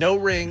lovable, but no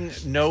ring,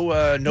 no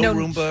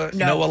Roomba,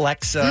 no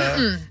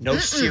Alexa, no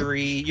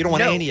Siri. You don't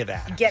want any of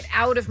that. get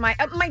out of my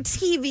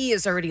TV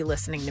is already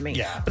listening to me.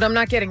 Yeah. But I'm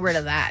not getting rid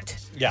of that.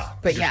 Yeah.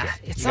 But yeah,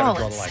 it's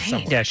all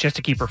insane. Yeah, she has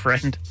to keep her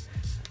friend.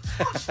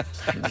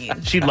 I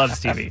mean, She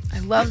loves TV. I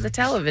love the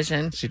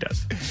television. She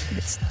does.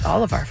 It's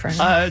all of our friends.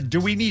 Do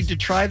we need to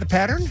try the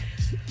pattern?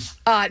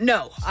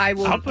 No, I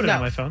will. I'll put it no.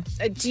 on my phone.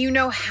 Do you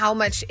know how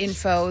much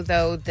info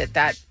though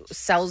that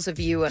sells of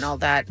you and all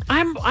that?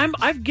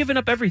 I've given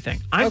up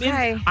everything. I'm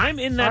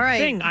in that All right.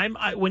 thing.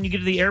 When you get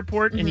to the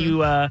airport and you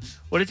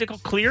what is it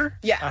called? Clear?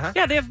 Yeah.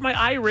 Yeah, they have my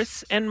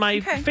iris and my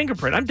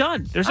fingerprint. I'm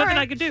done. There's All nothing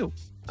right. I could do.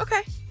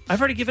 Okay. I've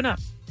already given up.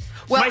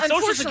 Well, my social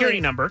unfortunately-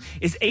 security number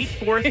is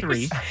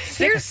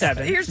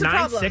 843-67-9614. Here's the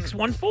problem.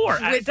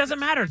 It doesn't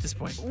matter at this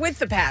point. With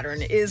the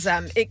pattern is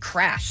it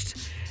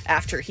crashed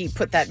after he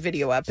put that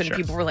video up, and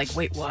people were like,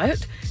 "Wait,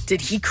 what?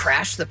 Did he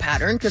crash the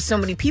pattern?" Because so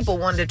many people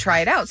wanted to try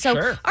it out. So,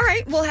 all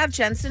right, we'll have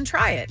Jensen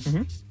try it.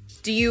 Mm-hmm.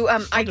 Do you?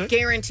 I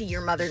guarantee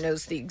your mother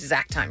knows the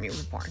exact time you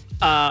were born.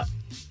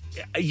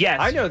 Yes.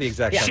 I know the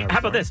exact time. How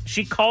about this?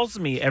 She calls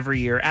me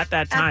every year at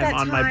that time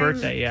on my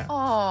birthday. Yeah.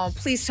 Oh,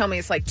 please tell me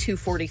it's like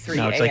 2:43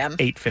 No, it's a.m. like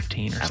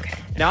 8:15 or something.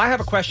 Now, I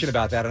have a question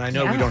about that, and I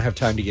know we Yeah. don't have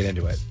time to get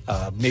into it.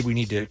 Maybe we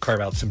need to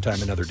carve out some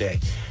time another day.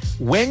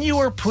 When you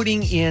are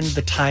putting in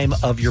the time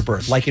of your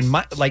birth,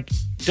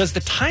 does the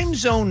time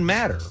zone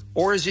matter,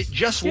 or is it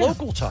just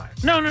local time?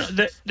 No.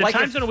 The Like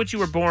time if- zone in which you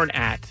were born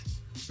at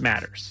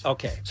matters.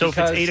 Okay. So if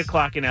it's because- 8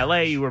 o'clock in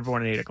LA, you were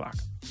born at 8 o'clock.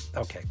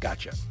 Okay,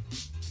 gotcha.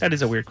 That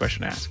is a weird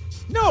question to ask.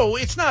 No,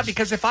 it's not,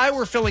 because if I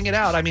were filling it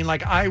out, I mean,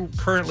 like, I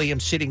currently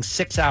am sitting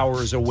 6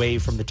 hours away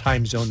from the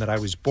time zone that I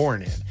was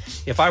born in.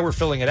 If I were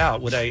filling it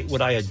out, would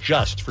I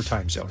adjust for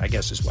time zone, I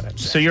guess is what I'm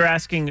saying. So you're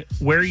asking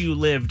where you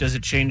live, does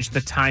it change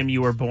the time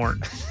you were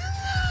born?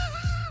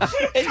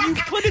 And you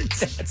put it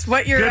That's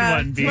what you're. Good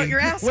one, that's Bean. what you're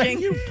asking. when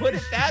you put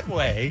it that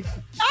way.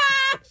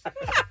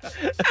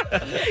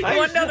 You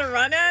want another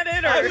run at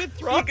it, or I would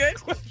throw you good?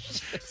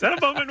 Is that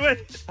a moment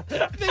with?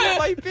 I think it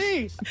might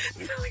be.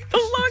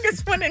 The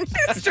longest one in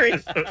history.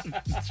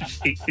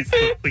 Jeez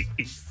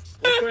Louise.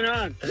 What's going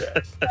on?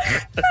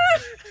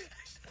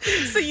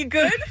 So you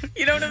good?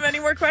 You don't have any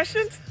more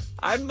questions?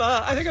 I think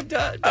I'm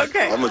done.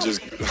 Okay. I'm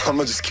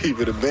gonna just keep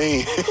it a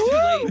bean.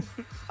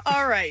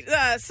 All right.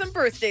 Some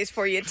birthdays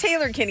for you.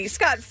 Taylor Kinney,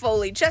 Scott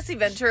Foley, Jesse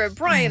Ventura,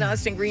 Brian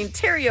Austin Green,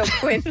 Terry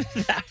O'Quinn.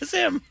 That was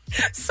him.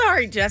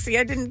 Sorry, Jesse.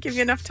 I didn't give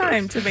you enough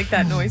time to make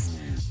that noise.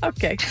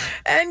 Okay.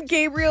 And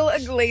Gabriel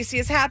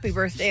Iglesias, happy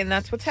birthday, and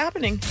that's what's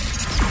happening.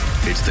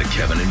 It's the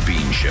Kevin and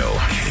Bean Show.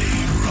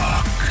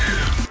 K-Rock.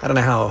 I don't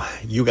know how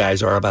you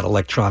guys are about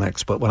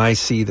electronics, but when I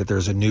see that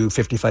there's a new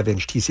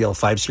 55-inch TCL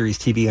 5 Series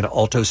TV and an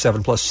Alto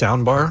 7 Plus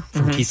soundbar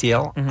from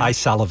TCL, I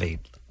salivate.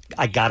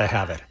 I gotta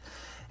have it.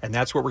 And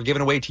that's what we're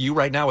giving away to you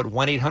right now at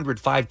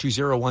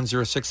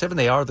 1-800-520-1067.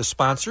 They are the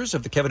sponsors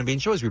of the Kevin and Bean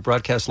Show as we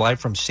broadcast live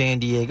from San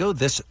Diego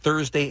this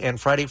Thursday and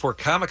Friday for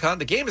Comic-Con.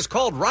 The game is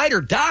called Ride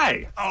or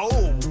Die.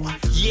 Oh,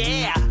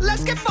 yeah.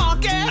 Let's get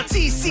funky. A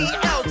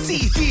TCL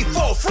TV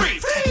for free.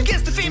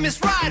 Guess the famous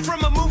ride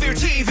from a movie or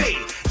TV.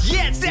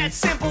 Yeah, it's that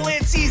simple.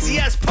 It's easy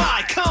as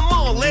pie. Come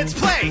on, let's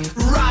play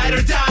Ride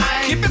or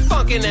Die. Keep it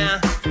funky now.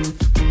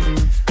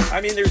 I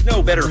mean, there's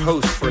no better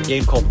host for a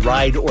game called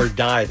Ride or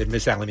Die than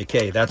Miss Allie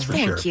McKay, that's for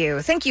sure. Thank you.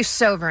 Thank you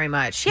so very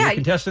much. Your Yeah.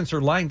 contestants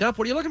are lined up.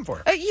 What are you looking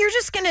for? You're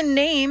just going to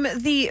name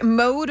the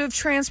mode of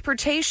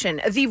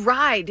transportation, the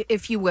ride,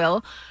 if you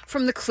will,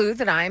 from the clue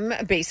that I'm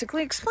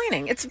basically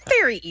explaining. It's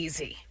very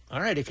easy.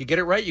 All right, if you get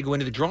it right, you go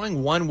into the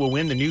drawing. One will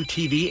win the new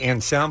TV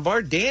and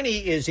soundbar.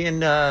 Danny is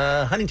in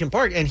Huntington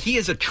Park, and he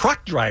is a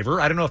truck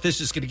driver. I don't know if this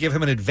is going to give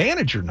him an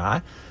advantage or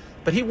not,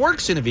 but he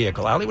works in a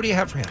vehicle. Allie, what do you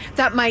have for him?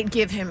 That might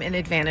give him an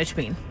advantage,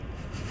 Bean.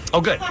 Oh,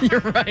 good.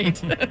 You're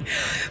right.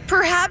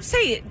 Perhaps,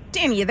 hey,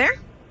 Danny, you there?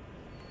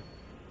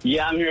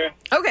 Yeah, I'm here.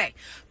 Okay.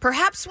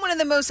 Perhaps one of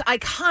the most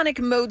iconic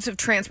modes of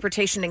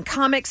transportation in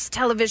comics,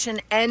 television,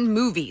 and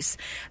movies.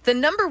 The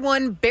number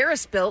one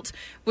Barris built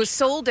was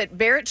sold at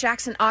Barrett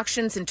Jackson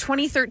Auctions in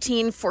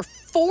 2013 for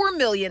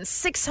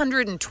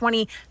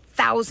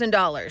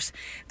 $4,620,000.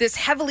 This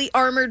heavily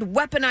armored,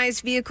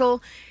 weaponized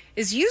vehicle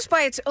is used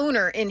by its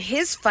owner in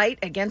his fight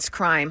against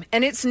crime,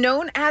 and it's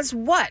known as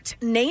what?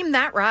 Name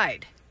that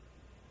ride.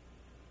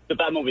 The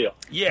Batmobile.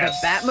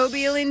 Yes. The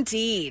Batmobile,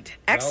 indeed.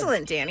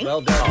 Excellent, Danny.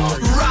 Well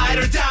done. Ride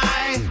or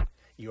die.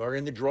 You are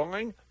in the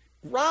drawing.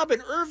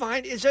 Robin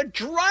Irvine is a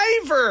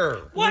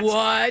driver.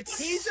 What?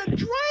 He's a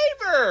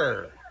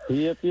driver.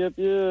 Yep.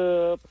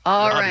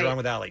 All Rob, right. you're on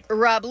with Allie.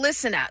 Rob,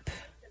 listen up.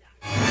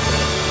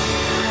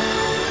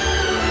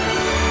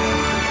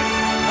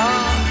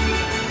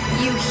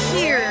 You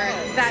hear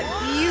that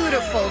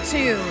beautiful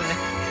tune.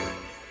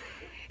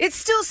 It's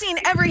still seen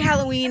every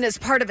Halloween as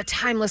part of a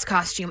timeless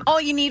costume.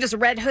 All you need is a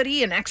red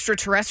hoodie, an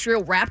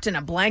extraterrestrial wrapped in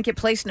a blanket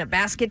placed in a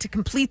basket to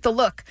complete the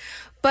look.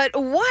 But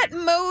what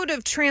mode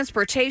of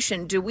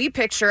transportation do we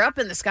picture up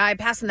in the sky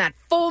passing that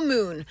full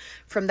moon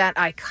from that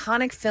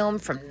iconic film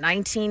from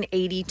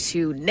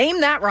 1982?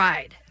 Name that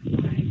ride.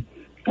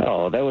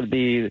 Oh, that would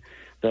be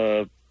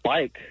the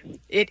bike.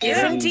 It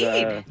is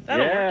indeed.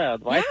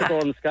 Bicycle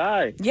in the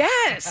sky.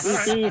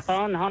 Yes. E.T.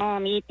 Fun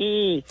Home,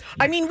 E.T.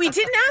 I mean, we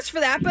didn't ask for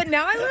that, but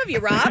now I love you,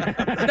 Rob.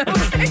 That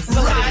was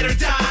excellent. Ride or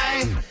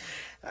die.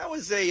 That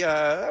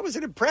was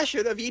an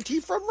impression of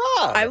E.T. from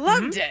Rob. I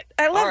loved it.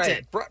 I loved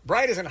it.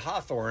 Brian is in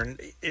Hawthorne.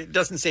 It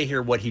doesn't say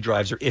here what he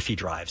drives or if he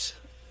drives,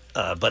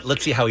 but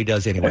let's see how he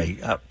does anyway.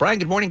 Brian,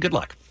 good morning. Good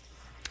luck.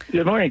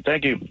 Good morning.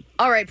 Thank you.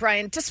 All right,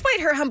 Brian.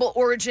 Despite her humble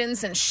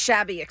origins and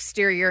shabby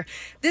exterior,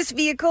 this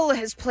vehicle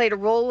has played a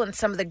role in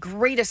some of the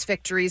greatest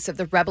victories of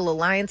the Rebel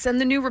Alliance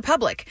and the New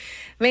Republic.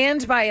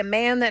 Manned by a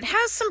man that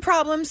has some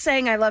problems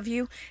saying I love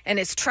you and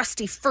his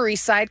trusty furry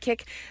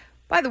sidekick.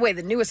 By the way,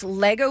 the newest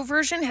Lego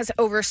version has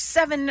over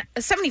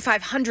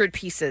 7,500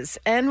 pieces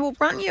and will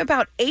run you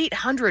about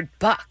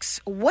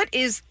 $800. What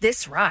is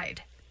this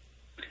ride?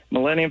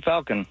 Millennium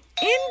Falcon.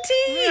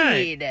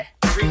 Indeed.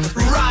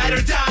 Ride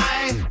or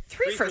die.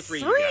 Three for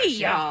three,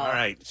 y'all. All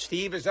right.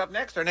 Steve is up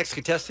next. Our next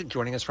contestant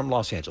joining us from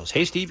Los Angeles.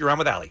 Hey, Steve, you're on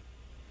with Allie.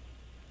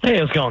 Hey,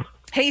 how's it going?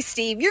 Hey,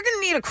 Steve, you're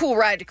going to need a cool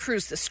ride to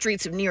cruise the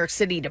streets of New York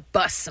City to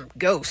bust some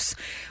ghosts.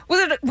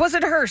 Was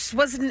it a hearse?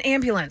 Was it an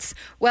ambulance?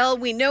 Well,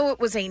 we know it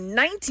was a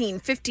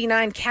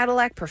 1959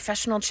 Cadillac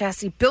professional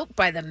chassis built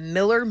by the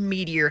Miller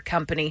Meteor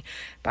Company.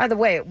 By the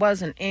way, it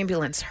was an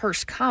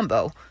ambulance-hearse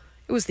combo.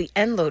 It was the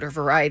end-loader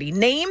variety.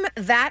 Name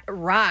that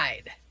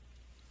ride.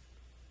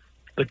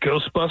 The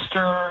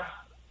Ghostbuster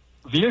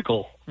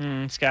vehicle.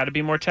 It's got to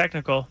be more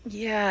technical.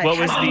 Yeah.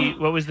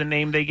 What was the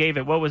name they gave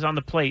it? What was on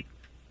the plate?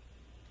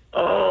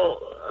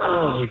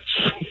 Oh,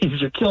 jeez,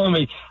 you're killing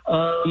me.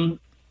 I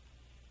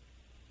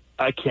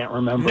can't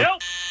remember.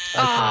 Nope.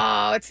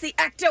 Oh, it's the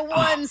Ecto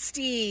 1,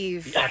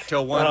 Steve. The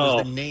Ecto 1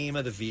 was the name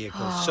of the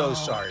vehicle. So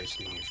sorry,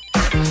 Steve.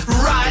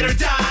 Ride or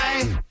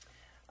die.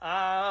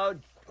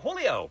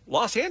 Julio,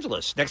 Los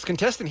Angeles. Next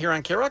contestant here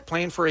on K-Rock,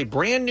 playing for a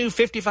brand new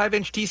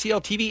 55-inch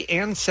TCL TV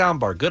and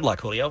soundbar. Good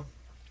luck, Julio.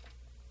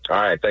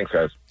 All right, thanks,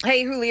 guys.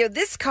 Hey, Julio,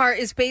 this car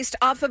is based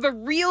off of a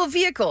real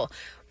vehicle.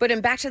 But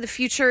in Back to the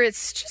Future,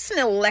 it's just an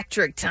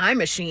electric time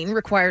machine.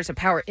 Requires a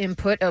power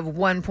input of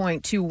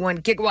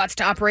 1.21 gigawatts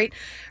to operate.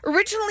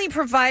 Originally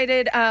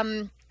provided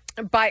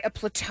by a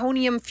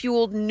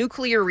plutonium-fueled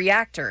nuclear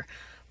reactor.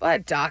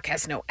 But Doc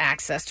has no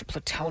access to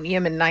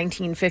plutonium in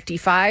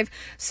 1955,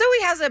 so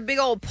he has a big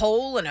old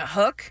pole and a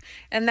hook,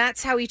 and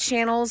that's how he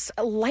channels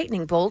a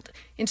lightning bolt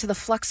into the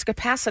flux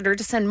capacitor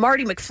to send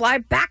Marty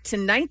McFly back to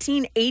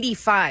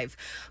 1985.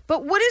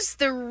 But what is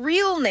the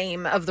real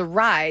name of the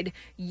ride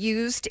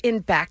used in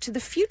Back to the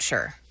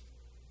Future?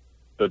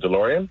 The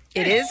DeLorean?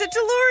 It is a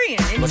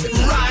DeLorean,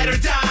 indeed. Ride or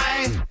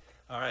die.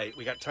 All right,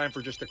 we got time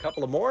for just a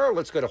couple of more.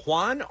 Let's go to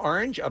Juan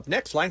Orange up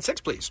next. Line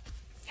 6, please.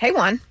 Hey,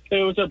 Juan.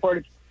 Hey, what's up,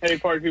 party? Hey,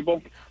 party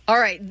people. All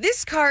right,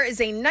 this car is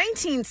a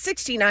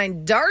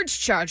 1969 Dodge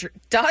Charger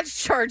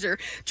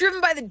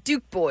driven by the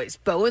Duke boys,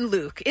 Bo and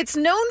Luke. It's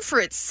known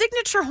for its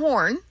signature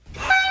horn,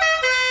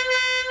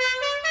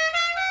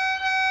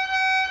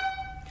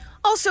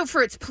 also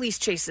for its police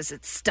chases,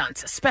 its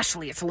stunts,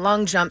 especially its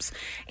long jumps,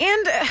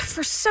 and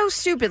for so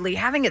stupidly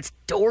having its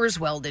doors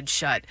welded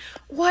shut.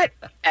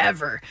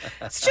 Whatever.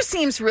 It just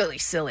seems really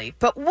silly.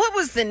 But what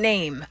was the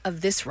name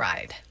of this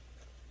ride?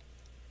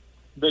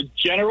 The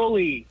General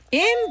Lee.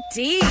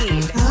 Indeed.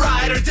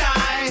 Ride or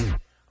die.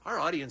 Our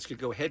audience could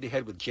go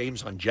head-to-head with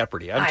James on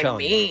Jeopardy. I'm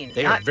telling you.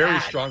 They are very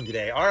strong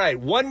today. All right,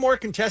 one more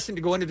contestant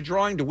to go into the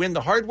drawing to win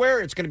the hardware.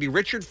 It's going to be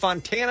Richard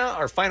Fontana,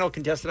 our final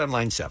contestant on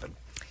line 7.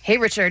 Hey,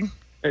 Richard.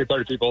 Hey,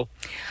 party people.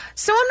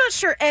 So I'm not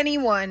sure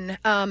anyone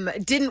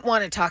didn't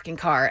want a talking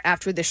car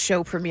after the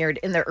show premiered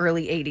in the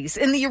early 80s.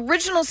 In the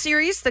original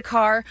series, the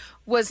car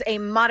was a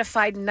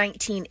modified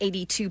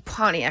 1982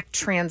 Pontiac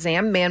Trans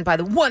Am manned by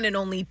the one and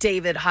only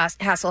David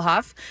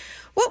Hasselhoff.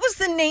 What was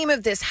the name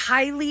of this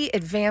highly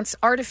advanced,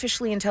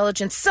 artificially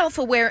intelligent,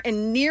 self-aware,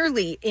 and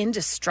nearly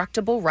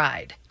indestructible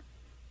ride?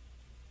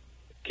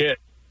 Kit.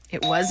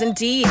 It was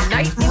indeed.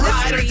 Night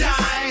Industries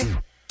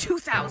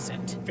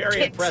 2000. Very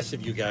Kit.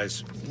 impressive, you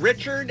guys.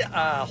 Richard,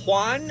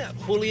 Juan,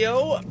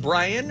 Julio,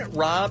 Brian,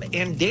 Rob,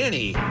 and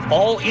Danny,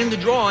 all in the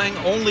drawing.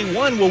 Only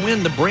one will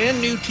win the brand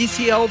new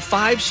TCL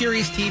 5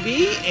 Series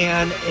TV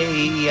and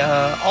a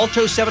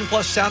Alto 7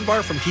 Plus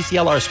soundbar from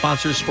TCL, our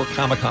sponsors for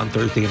Comic-Con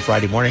Thursday and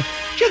Friday morning.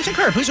 Jensen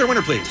Karp, who's our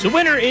winner, please? The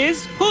winner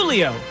is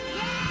Julio.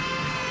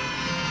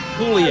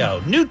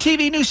 Julio. New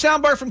TV, new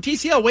soundbar from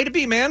TCL. Way to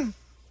be, man.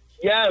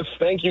 Yes,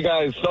 thank you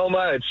guys so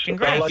much.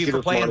 Thank you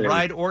for playing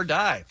Ride or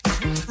Die.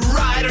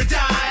 Ride or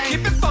die.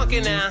 Keep it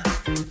funky now.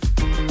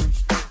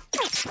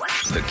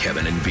 The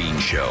Kevin and Bean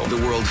Show, the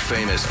world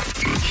famous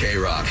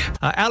K-Rock.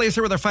 Allie is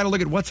here with our final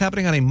look at what's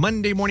happening on a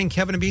Monday morning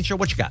Kevin and Bean Show.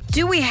 What you got?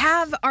 Do we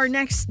have our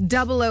next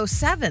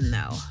 007,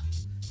 though?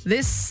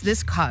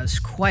 This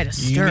caused quite a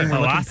stir. You mean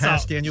we're looking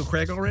past Daniel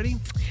Craig already?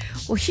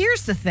 Well,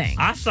 here's the thing.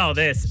 I saw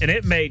this, and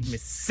it made me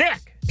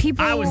sick.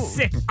 I was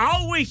sick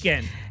all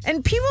weekend.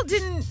 And people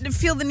didn't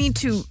feel the need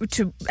to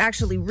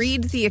actually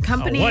read the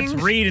accompanying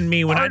what's reading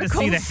me when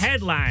articles. I just see the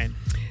headline?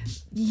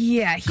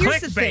 Yeah, here's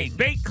the thing.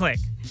 Bait click.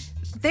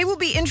 They will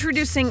be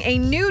introducing a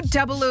new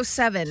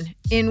 007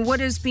 in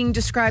what is being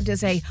described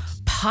as a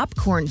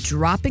popcorn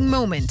dropping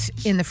moment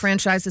in the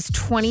franchise's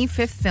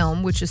 25th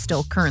film, which is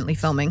still currently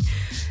filming.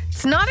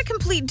 It's not a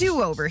complete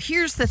do-over.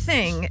 Here's the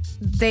thing.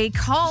 They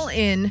call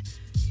in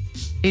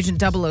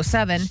Agent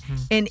 007,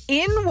 and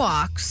in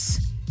walks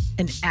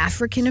an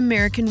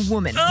African-American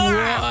woman.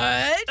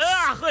 What?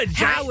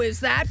 How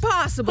is that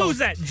possible? Who's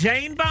that,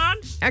 Jane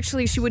Bond?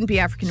 Actually, she wouldn't be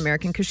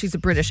African-American because she's a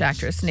British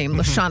actress named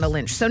Lashana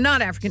Lynch. So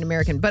not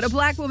African-American, but a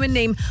black woman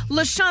named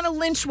Lashana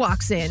Lynch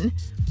walks in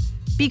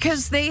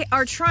because they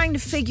are trying to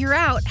figure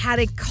out how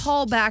to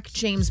call back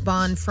James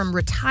Bond from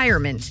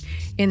retirement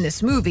in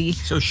this movie.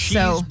 So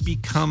she's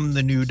become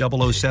the new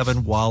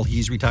 007 while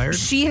he's retired?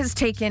 She has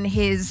taken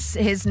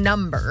his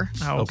number.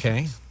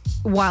 Okay.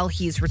 While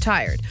he's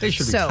retired. They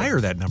should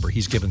retire that number.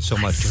 He's given so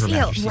much to Her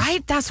Majesty.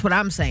 Right? That's what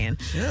I'm saying.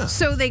 Yeah.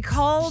 So they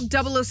call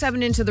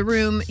 007 into the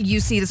room. You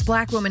see this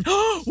black woman.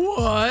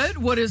 What?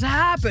 What is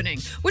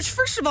happening? Which,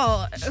 first of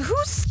all,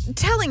 who's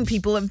telling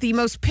people of the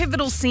most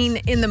pivotal scene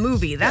in the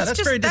movie?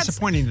 That's very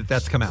disappointing that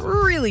that's come out.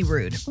 Really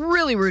rude.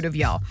 Really rude of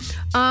y'all.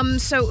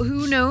 So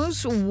who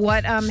knows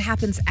what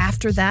happens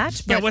after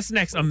that? Yeah, what's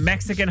next? A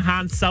Mexican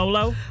Han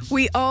Solo?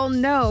 We all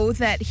know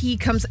that he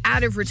comes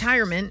out of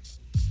retirement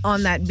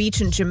on that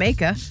beach in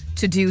Jamaica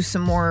to do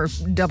some more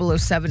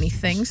 007-y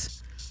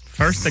things.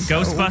 First the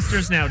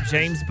Ghostbusters, now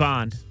James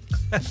Bond.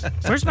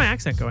 Where's my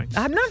accent going?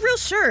 I'm not real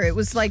sure. It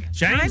was like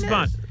James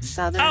Bond.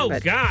 Southern. Oh,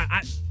 but God.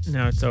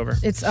 No, it's over.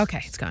 It's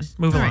okay. It's gone.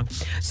 Move All along.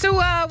 right. So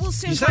we'll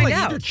soon You sound find like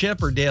out. either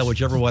Chip or Dale,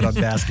 whichever one on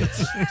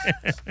baskets.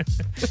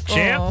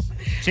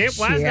 Chip,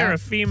 why is there a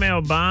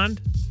female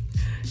Bond?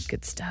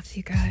 Good stuff,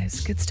 you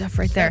guys. Good stuff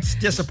right there. It's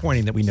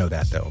disappointing that we know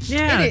that, though.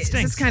 Yeah, it is.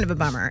 It's kind of a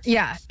bummer.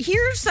 Yeah.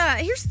 Here's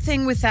the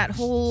thing with that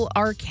whole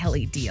R.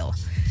 Kelly deal.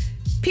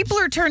 People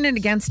are turning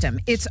against him.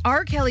 It's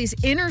R. Kelly's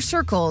inner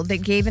circle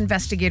that gave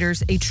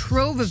investigators a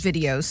trove of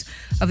videos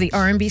of the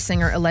R&B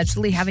singer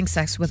allegedly having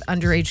sex with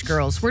underage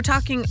girls. We're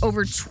talking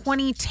over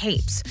 20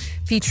 tapes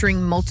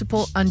featuring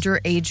multiple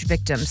underage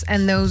victims.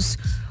 And those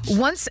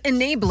once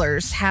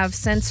enablers have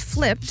since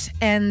flipped,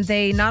 and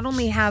they not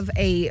only have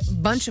a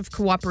bunch of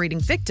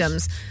cooperating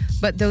victims,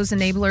 but those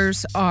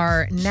enablers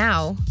are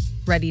now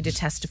ready to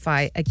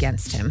testify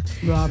against him.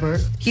 Robert.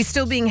 He's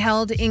still being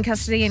held in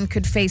custody and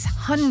could face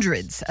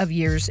hundreds of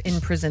years in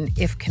prison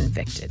if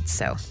convicted.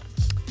 So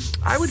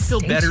I would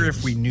feel better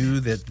if we knew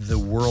that the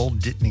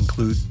world didn't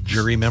include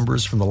jury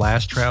members from the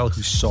last trial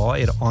who saw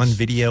it on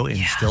video and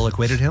still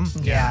acquitted him.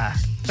 Yeah.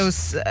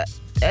 Those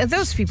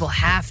people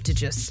have to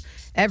just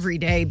every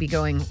day be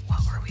going,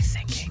 what were we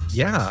thinking?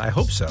 Yeah, I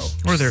hope so.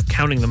 Or they're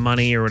counting the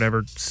money or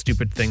whatever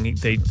stupid thing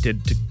they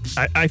did.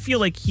 I feel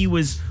like he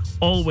was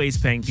always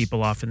paying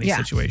people off in these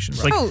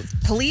situations. Like,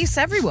 police,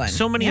 everyone.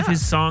 So many of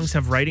his songs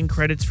have writing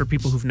credits for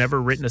people who've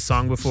never written a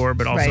song before,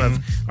 but also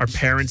are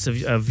parents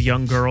of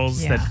young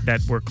girls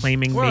that were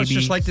claiming Well, maybe. it's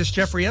just like this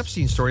Jeffrey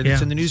Epstein story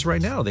that's in the news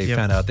right now. They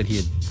found out that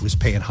he was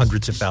paying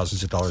hundreds of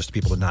thousands of dollars to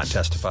people to not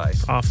testify.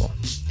 Awful.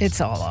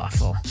 It's all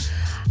awful.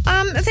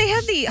 They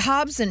had the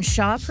Hobbs and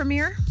Shaw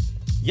premiere.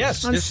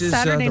 Yes, on this is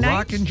Saturday The night.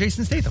 Rock and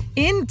Jason Statham.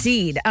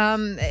 Indeed.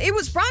 It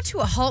was brought to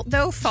a halt,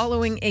 though,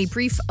 following a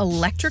brief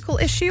electrical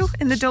issue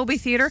in the Dolby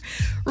Theater.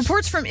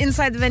 Reports from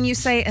inside the venue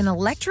say an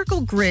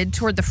electrical grid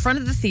toward the front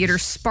of the theater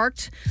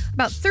sparked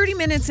about 30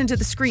 minutes into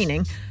the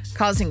screening,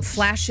 causing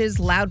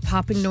flashes, loud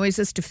popping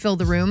noises to fill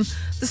the room.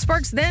 The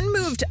sparks then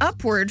moved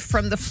upward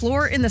from the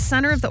floor in the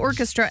center of the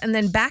orchestra and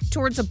then back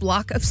towards a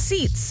block of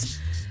seats.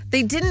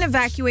 They didn't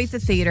evacuate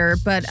the theater,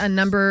 but a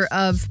number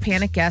of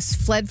panic guests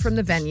fled from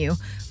the venue,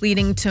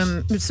 leading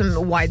to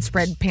some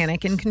widespread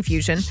panic and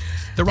confusion.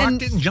 The Rock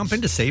didn't jump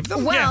in to save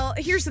them? Well,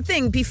 here's the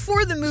thing.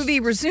 Before the movie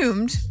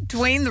resumed,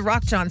 Dwayne "The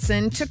Rock"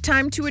 Johnson took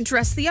time to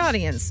address the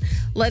audience,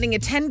 letting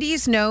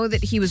attendees know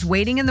that he was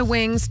waiting in the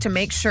wings to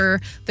make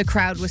sure the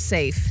crowd was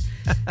safe.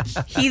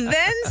 He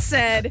then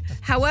said,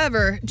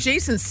 however,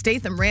 Jason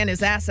Statham ran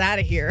his ass out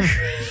of here.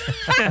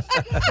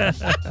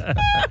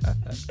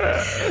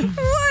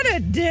 What a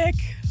dick.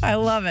 I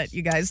love it,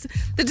 you guys.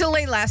 The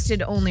delay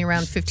lasted only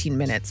around 15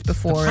 minutes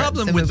before The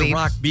problem the with movie. The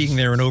Rock being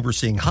there and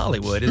overseeing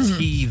Hollywood is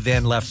he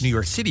then left New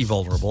York City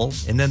vulnerable,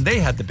 and then they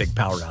had the big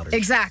power outage.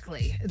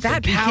 Exactly.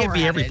 That He power can't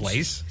be every outage.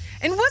 place.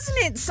 And wasn't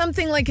it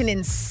something like an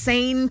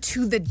insane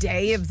to the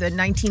day of the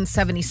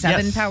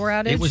 1977 Yes. power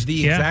outage? It was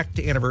the exact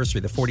anniversary,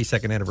 the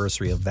 42nd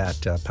anniversary of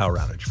that power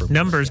outage. For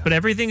Numbers, but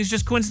everything is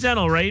just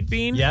coincidental, right,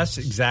 Bean? Yes,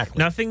 exactly.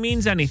 Nothing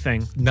means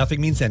anything.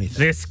 Nothing means anything.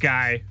 This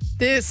guy.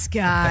 This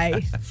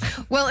guy.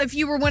 Well, if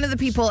you were one of the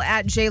people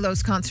at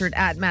J-Lo's concert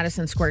at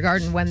Madison Square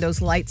Garden when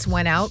those lights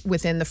went out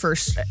within the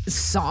first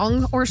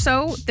song or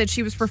so that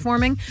she was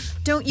performing,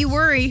 don't you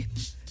worry.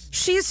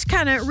 She's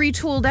kind of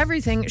retooled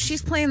everything.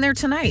 She's playing there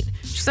tonight.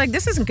 She's like,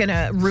 this isn't going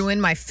to ruin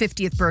my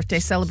 50th birthday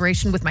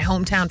celebration with my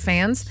hometown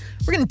fans.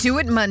 We're going to do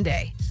it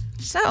Monday.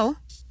 So,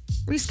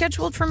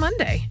 rescheduled for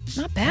Monday.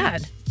 Not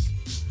bad.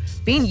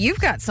 Bean, you've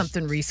got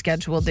something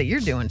rescheduled that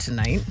you're doing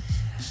tonight.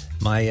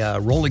 My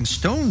Rolling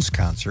Stones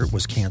concert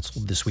was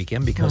canceled this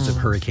weekend because of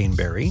Hurricane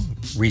Barry,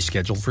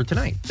 rescheduled for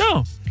tonight.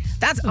 Oh.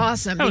 That's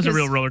awesome. That was a because-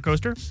 real roller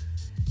coaster.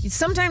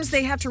 Sometimes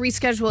they have to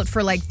reschedule it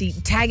for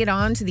tag it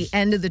on to the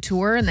end of the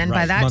tour, and then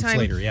by Right, that months time,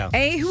 later, yeah.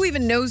 A, who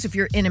even knows if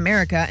you're in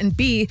America, and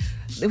B,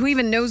 who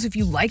even knows if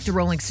you like the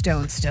Rolling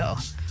Stones still,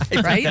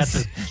 right?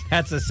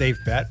 That's a safe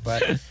bet,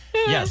 but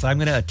yes, I'm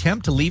going to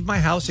attempt to leave my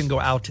house and go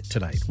out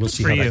tonight. We'll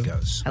see for how you. that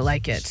goes. I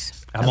like it.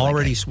 I'm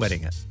already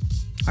sweating it.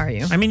 Are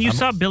you? I mean, you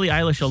saw Billie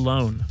Eilish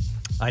alone.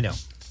 I know.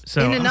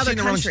 So In I'm another seeing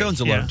the Rolling country. Stones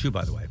alone Yeah. too,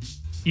 by the way.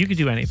 You could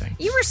do anything.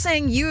 You were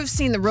saying you have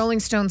seen the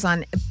Rolling Stones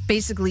on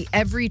basically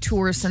every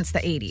tour since the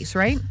 80s,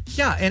 right?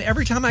 Yeah, and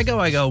every time I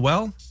go,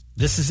 well,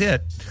 this is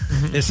it.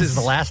 This is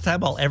the last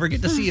time I'll ever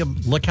get to see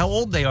them. Look how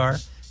old they are.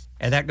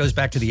 And that goes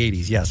back to the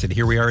 80s, yes. And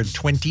here we are in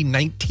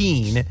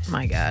 2019.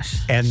 My gosh.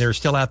 And they're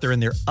still out there in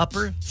their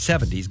upper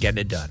 70s getting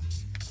it done.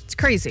 It's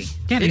crazy.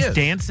 Yeah, It he's is.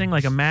 dancing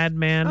like a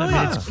madman. Oh, I mean,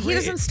 yeah. it's He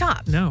doesn't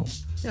stop. No.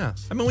 Yeah.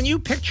 I mean, when you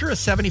picture a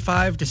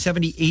 75 to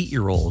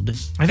 78-year-old,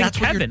 I think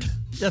Kevin.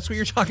 That's what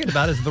you're talking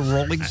about is the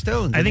Rolling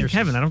Stones. I and think they're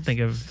Kevin. I don't think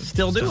of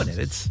still doing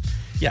Stones.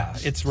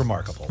 it. It's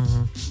remarkable.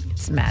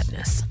 It's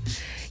madness.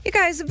 You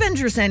guys,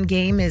 Avengers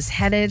Endgame is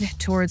headed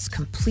towards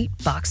complete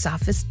box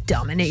office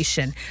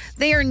domination.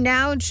 They are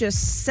now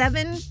just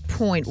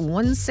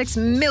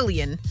 7.16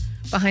 million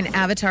behind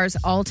Avatar's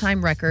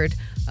all-time record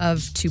of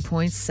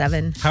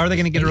 2.7. How are they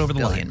going to get her over the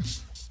line?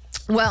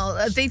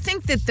 Well, they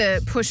think that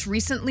the push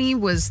recently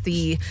was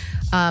the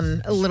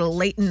a little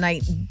late in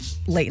life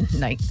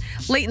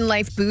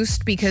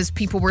boost because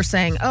people were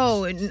saying,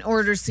 oh, in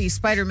order to see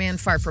Spider-Man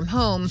Far From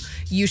Home,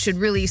 you should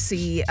really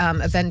see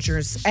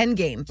Avengers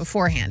Endgame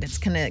beforehand. It's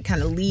going to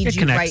kind of lead It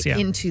you connects, right yeah.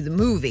 into the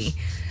movie.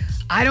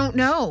 I don't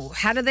know.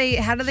 How do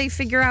they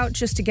figure out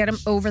just to get them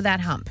over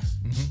that hump?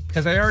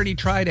 Because I already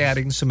tried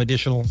adding some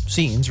additional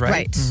scenes, right?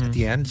 Right. At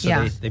the end. So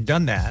Yeah. they've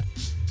done that.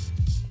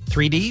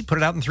 3D? Put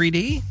it out in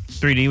 3D?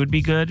 3D would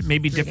be good.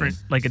 Maybe different,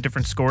 like a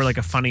different score, like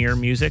a funnier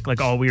music,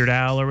 like all Weird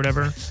Al or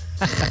whatever.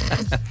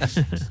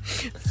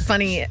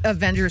 Funny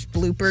Avengers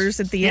bloopers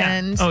at the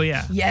end. Oh,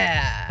 yeah.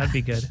 Yeah. That'd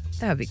be good.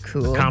 That would be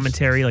cool.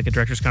 Commentary, like a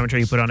director's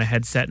commentary, you put on a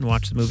headset and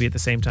watch the movie at the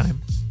same time.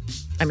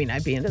 I mean,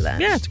 I'd be into that.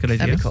 Yeah, it's a good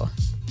idea. That'd be cool.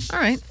 All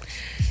right.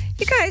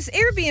 You guys,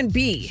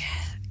 Airbnb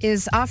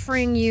is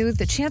offering you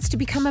the chance to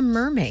become a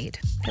mermaid,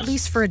 at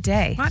least for a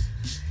day. What?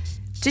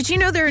 Did you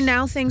know there are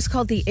now things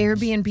called the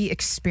Airbnb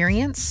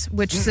Experience,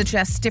 which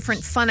suggests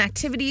different fun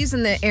activities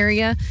in the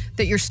area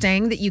that you're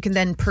staying that you can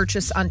then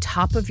purchase on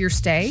top of your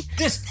stay?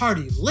 This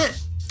party lit.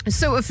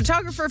 So a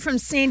photographer from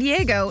San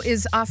Diego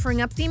is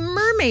offering up the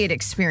Mermaid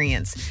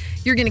Experience.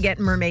 You're going to get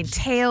mermaid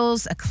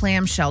tails, a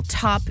clamshell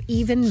top,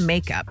 even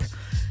makeup.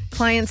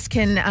 Clients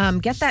can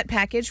get that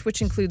package, which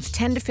includes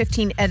 10 to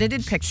 15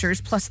 edited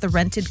pictures plus the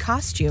rented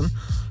costume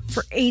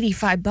for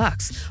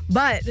 $85.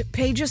 But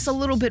pay just a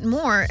little bit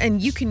more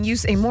and you can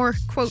use a more,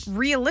 quote,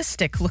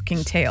 realistic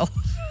looking tail.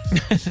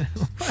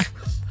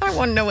 I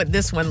want to know what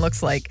this one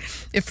looks like.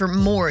 If for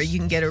more, you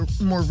can get a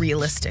more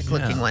realistic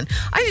looking one.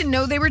 I didn't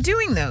know they were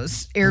doing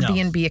those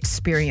Airbnb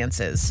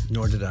experiences.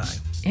 Nor did I.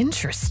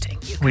 Interesting.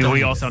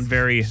 We all sound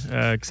very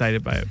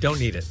excited by it. Don't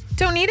need it.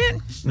 Don't need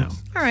it? No.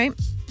 All right.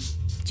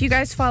 Do you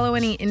guys follow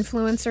any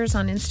influencers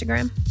on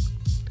Instagram?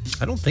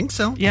 I don't think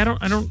so. Yeah,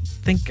 I don't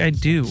think I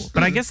do.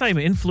 But I guess I'm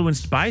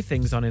influenced by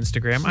things on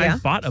Instagram. Yeah. I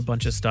bought a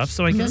bunch of stuff,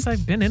 so I guess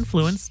I've been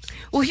influenced.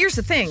 Well, here's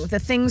the thing. The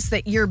things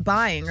that you're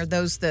buying, are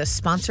those the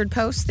sponsored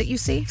posts that you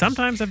see?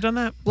 Sometimes I've done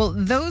that. Well,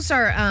 those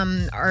are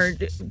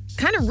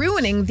kind of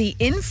ruining the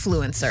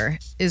influencer,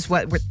 is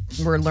what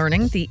we're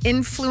learning. The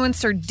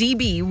Influencer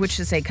DB, which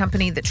is a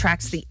company that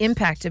tracks the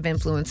impact of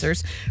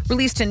influencers,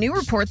 released a new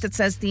report that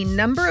says the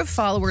number of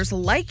followers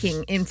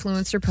liking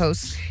influencer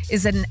posts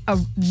is at a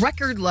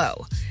record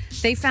low.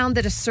 They found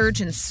that a surge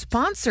in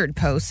sponsored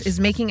posts is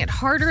making it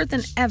harder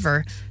than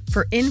ever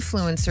for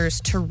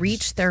influencers to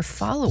reach their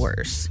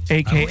followers.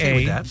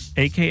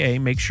 AKA,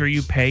 make sure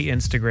you pay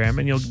Instagram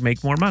and you'll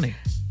make more money.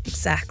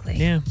 Exactly.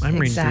 Yeah, I'm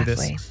reading through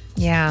this.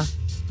 Yeah.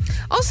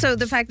 Also,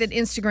 the fact that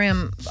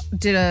Instagram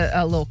did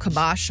a little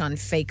kibosh on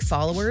fake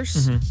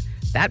followers,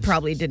 that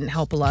probably didn't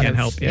help a lot of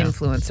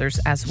influencers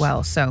as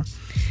well. So,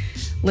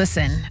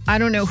 listen, I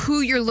don't know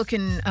who you're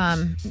looking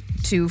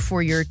to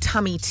for your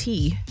tummy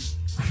tea,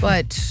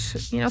 but,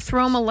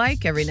 throw them a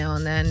like every now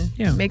and then.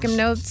 Yeah. Make them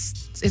know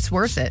it's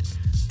worth it,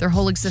 their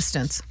whole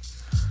existence.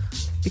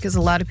 Because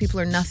a lot of people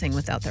are nothing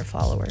without their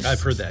followers. I've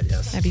heard that,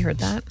 yes. Have you heard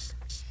that?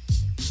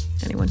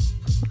 Anyone?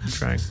 I'm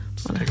trying.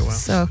 Take a while.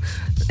 So,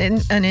 an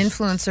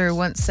influencer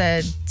once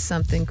said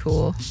something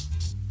cool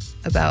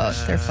about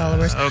their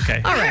followers.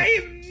 Okay. All right.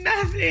 I am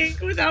nothing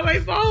without my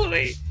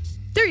following.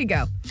 There you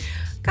go.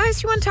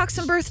 Guys, you want to talk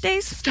some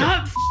birthdays?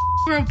 Stop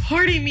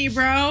reporting me,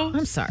 bro.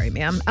 I'm sorry,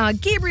 ma'am.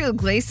 Gabriel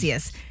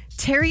Iglesias,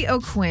 Terry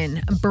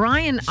O'Quinn,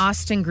 Brian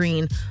Austin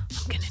Green.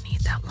 I'm going to need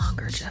that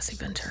longer, Jesse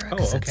Ventura,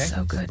 because it's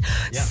so good.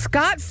 Yeah.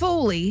 Scott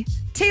Foley,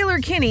 Taylor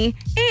Kinney,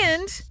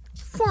 and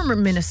former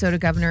Minnesota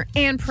governor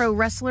and pro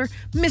wrestler,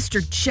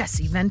 Mr.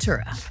 Jesse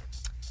Ventura.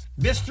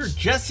 Mr.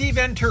 Jesse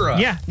Ventura.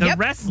 Yeah, the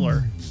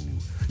wrestler.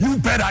 You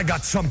bet I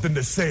got something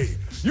to say.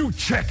 You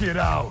check it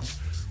out.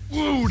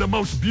 Ooh, the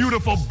most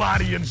beautiful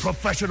body in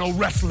professional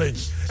wrestling.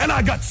 And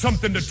I got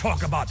something to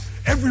talk about.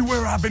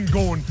 Everywhere I've been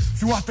going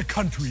throughout the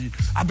country,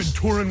 I've been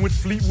touring with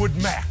Fleetwood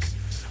Mac.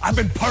 I've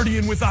been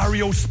partying with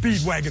REO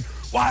Speedwagon.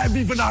 Why, I've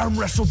even arm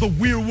wrestled the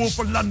werewolf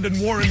of London,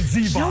 Warren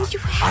Zevon. No, you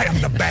I am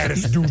the haven't.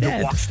 baddest dude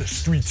that walks the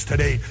streets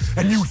today.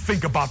 And you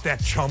think about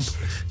that, chump.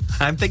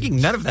 I'm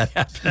thinking none of that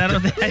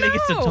happened. I think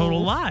it's a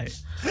total lie.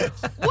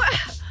 What?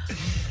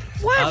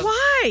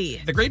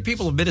 Why? The great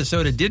people of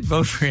Minnesota did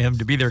vote for him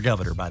to be their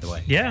governor, by the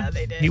way. Yeah,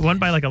 they did. He won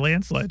by like a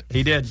landslide.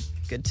 He did.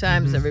 Good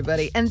times,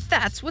 everybody. And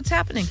that's what's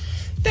happening.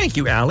 Thank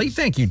you, Allie.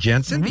 Thank you,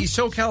 Jensen. The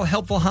SoCal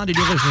Helpful Honda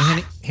dealers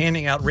are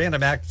handing out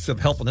random acts of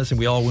helpfulness, and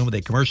we all win with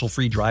a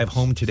commercial-free drive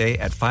home today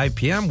at 5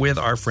 p.m. with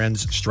our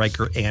friends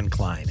Stryker and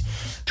Klein.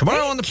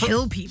 Tomorrow on the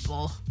kill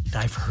people.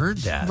 I've heard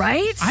that.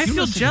 Right? I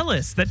feel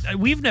jealous that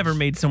we've never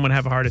made someone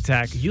have a heart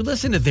attack. You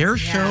listen to their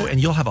show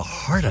and you'll have a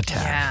heart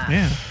attack.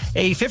 Yeah.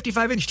 A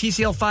 55-inch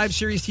TCL 5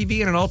 Series TV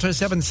and an Ultra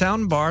 7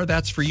 sound bar.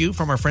 That's for you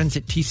from our friends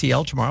at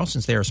TCL tomorrow,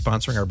 since they are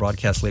sponsoring our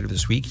broadcast later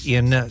this week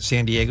in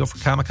San Diego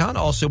for Comic-Con.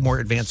 Also, more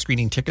advanced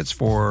screening tickets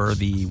for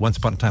the Once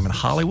Upon a Time in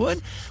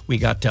Hollywood. We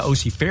got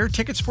OC Fair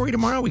tickets for you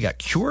tomorrow. We got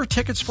Cure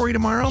tickets for you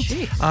tomorrow.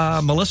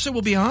 Melissa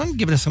will be on,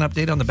 giving us an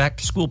update on the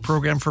back-to-school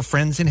program for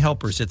friends and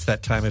helpers. It's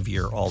that time of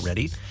year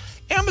already.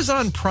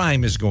 Amazon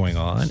Prime is going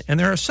on, and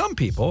there are some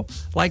people,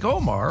 like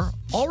Omar,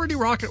 already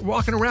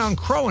walking around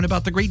crowing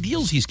about the great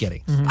deals he's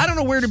getting. I don't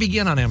know where to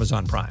begin on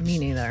Amazon Prime. Me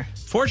neither.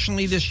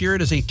 Fortunately, this year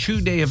it is a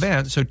 2-day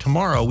event, so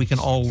tomorrow we can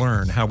all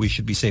learn how we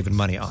should be saving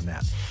money on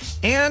that.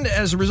 And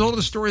as a result of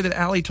the story that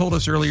Allie told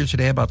us earlier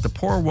today about the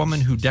poor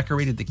woman who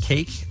decorated the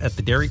cake at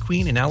the Dairy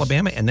Queen in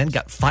Alabama and then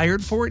got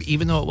fired for it,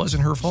 even though it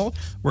wasn't her fault,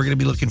 we're going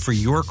to be looking for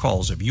your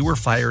calls if you were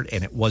fired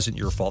and it wasn't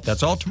your fault.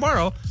 That's all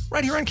tomorrow,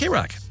 right here on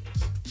K-Rock.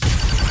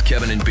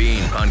 Kevin and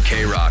Bean on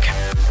K-Rock.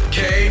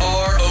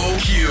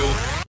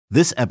 KROQ.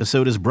 This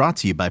episode is brought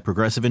to you by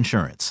Progressive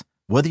Insurance.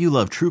 Whether you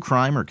love true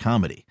crime or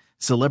comedy,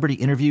 celebrity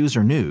interviews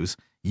or news,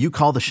 you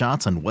call the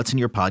shots on what's in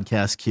your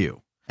podcast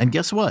queue. And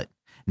guess what?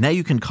 Now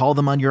you can call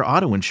them on your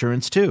auto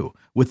insurance too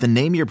with the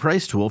Name Your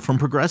Price tool from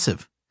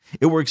Progressive.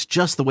 It works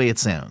just the way it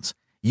sounds.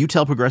 You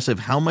tell Progressive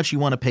how much you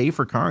want to pay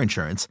for car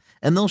insurance,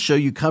 and they'll show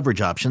you coverage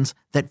options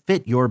that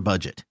fit your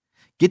budget.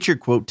 Get your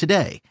quote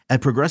today at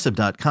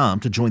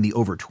Progressive.com to join the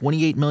over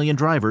 28 million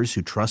drivers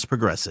who trust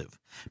Progressive.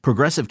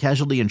 Progressive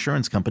Casualty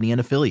Insurance Company and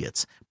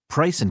Affiliates.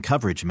 Price and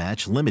coverage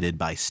match limited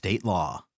by state law.